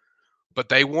 0-4. But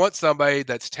they want somebody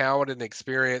that's talented and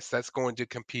experienced that's going to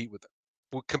compete with them.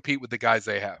 Will compete with the guys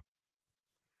they have.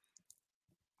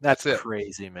 That's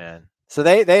crazy, man. So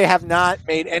they have not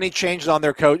made any changes on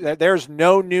their coach. There's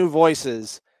no new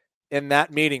voices in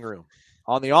that meeting room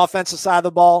on the offensive side of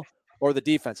the ball or the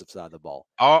defensive side of the ball.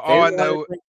 All I know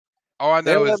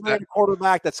is that a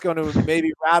quarterback that's going to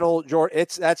maybe rattle Jordan.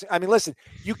 Listen,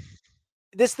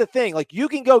 this is the thing. Like, you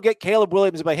can go get Caleb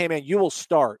Williams and be like, hey man, you will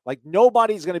start. Like,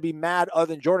 nobody's going to be mad other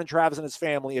than Jordan Travis and his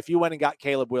family if you went and got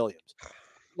Caleb Williams.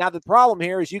 Now, the problem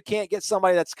here is you can't get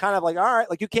somebody that's kind of like, all right,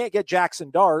 like you can't get Jackson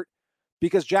Dart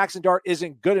because Jackson Dart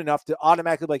isn't good enough to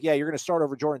automatically be like, yeah, you're going to start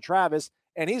over Jordan Travis.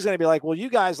 And he's going to be like, well, you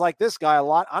guys like this guy a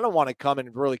lot. I don't want to come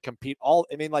and really compete.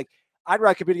 I'd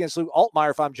rather compete against Luke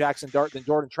Altmaier if I'm Jackson Dart than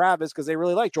Jordan Travis because they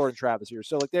really like Jordan Travis here.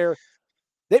 So like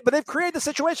but they've created the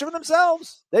situation for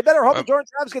themselves. They better hope that Jordan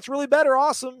Travis gets really better.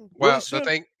 Awesome. Well, really soon.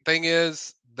 The thing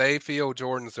is they feel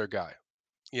Jordan's their guy,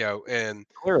 and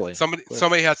clearly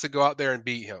somebody has to go out there and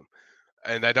beat him.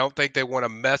 And I don't think they want to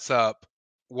mess up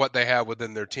what they have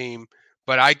within their team.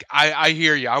 But I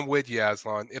hear you. I'm with you,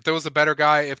 Aslan. If there was a better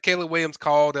guy, if Caleb Williams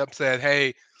called up and said,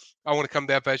 hey, I want to come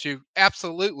to FSU,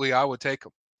 absolutely, I would take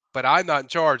him. but I'm not in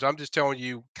charge. I'm just telling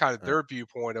you kind of their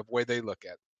viewpoint of the way they look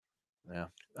at it. Yeah.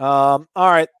 All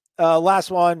right.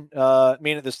 Last one.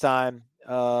 Mean it this time.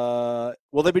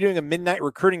 Will they be doing a midnight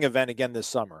recruiting event again this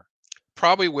summer?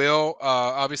 Probably will.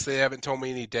 Obviously, they haven't told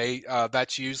me any date.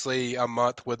 That's usually a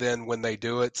month within when they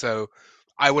do it. So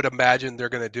I would imagine they're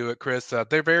going to do it, Chris.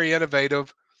 They're very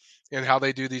innovative in how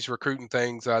they do these recruiting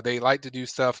things. They like to do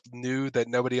stuff new that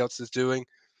nobody else is doing.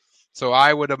 So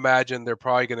I would imagine they're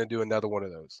probably going to do another one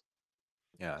of those.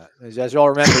 Yeah. As you all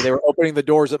remember, they were opening the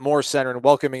doors at Moore Center and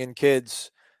welcoming in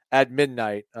kids at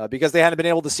midnight because they hadn't been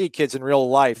able to see kids in real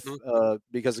life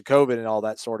because of COVID and all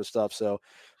that sort of stuff. So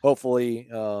hopefully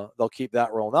they'll keep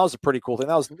that rolling. That was a pretty cool thing.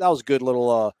 That was good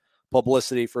little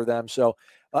publicity for them. So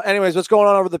anyways, what's going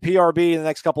on over the PRB in the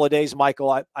next couple of days, Michael?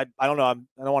 I don't know. I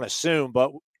don't want to assume,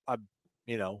 but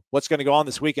what's going to go on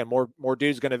this weekend? More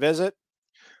dudes going to visit?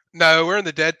 No, we're in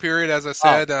the dead period, as I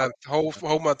said.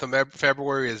 Whole month of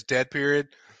February is dead period.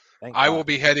 I will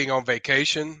be heading on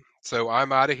vacation, so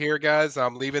I'm out of here, guys.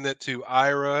 I'm leaving it to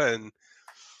Ira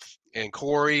and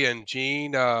Corey and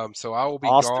Gene. So I will be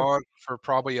gone for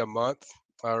probably a month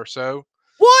or so.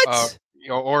 What?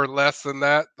 Or less than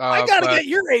that. I gotta get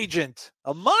your agent.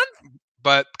 A month?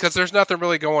 But because there's nothing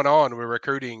really going on, we're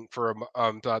recruiting for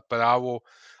but I will.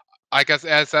 I guess,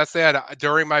 as I said,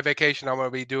 during my vacation, I'm going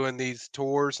to be doing these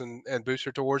tours and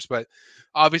booster tours. But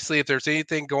obviously, if there's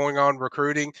anything going on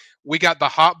recruiting, we got the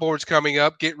hot boards coming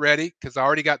up. Get ready, because I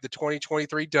already got the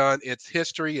 2023 done. It's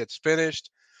history. It's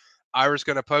finished. Ira's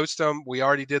going to post them. We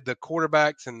already did the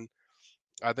quarterbacks, and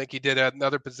I think he did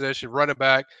another position, running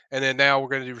back. And then now we're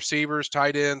going to do receivers,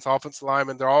 tight ends, offensive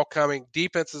linemen. They're all coming.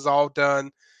 Defense is all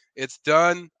done. It's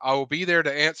done. I will be there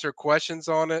to answer questions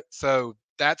on it. So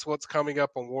that's what's coming up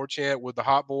on War Chant with the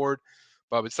hot board.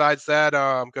 But besides that,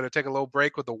 I'm going to take a little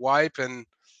break with the wife and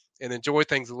enjoy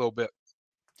things a little bit.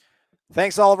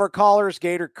 Thanks to all of our callers,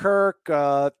 Gator Kirk.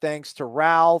 Thanks to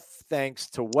Ralph. Thanks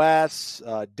to Wes.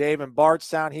 Dave in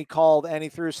Bardstown, he called and he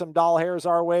threw some doll hairs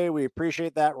our way. We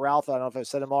appreciate that, Ralph. I don't know if I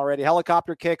said him already.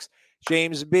 Helicopter Kicks,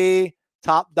 James B.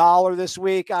 Top dollar this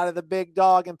week out of the big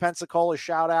dog in Pensacola.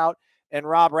 Shout out. And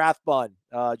Rob Rathbun,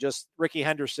 just Ricky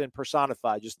Henderson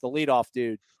personified, just the leadoff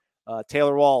dude.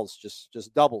 Taylor Walls,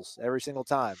 just doubles every single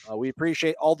time. We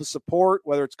appreciate all the support,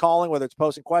 whether it's calling, whether it's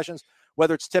posting questions,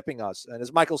 whether it's tipping us. And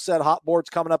as Michael said, hot board's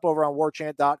coming up over on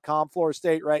warchant.com. Florida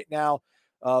State right now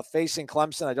facing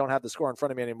Clemson. I don't have the score in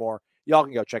front of me anymore. Y'all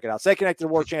can go check it out. Stay connected to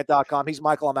warchant.com. He's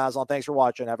Michael. I'm Aslan. Thanks for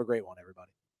watching. Have a great one, everybody.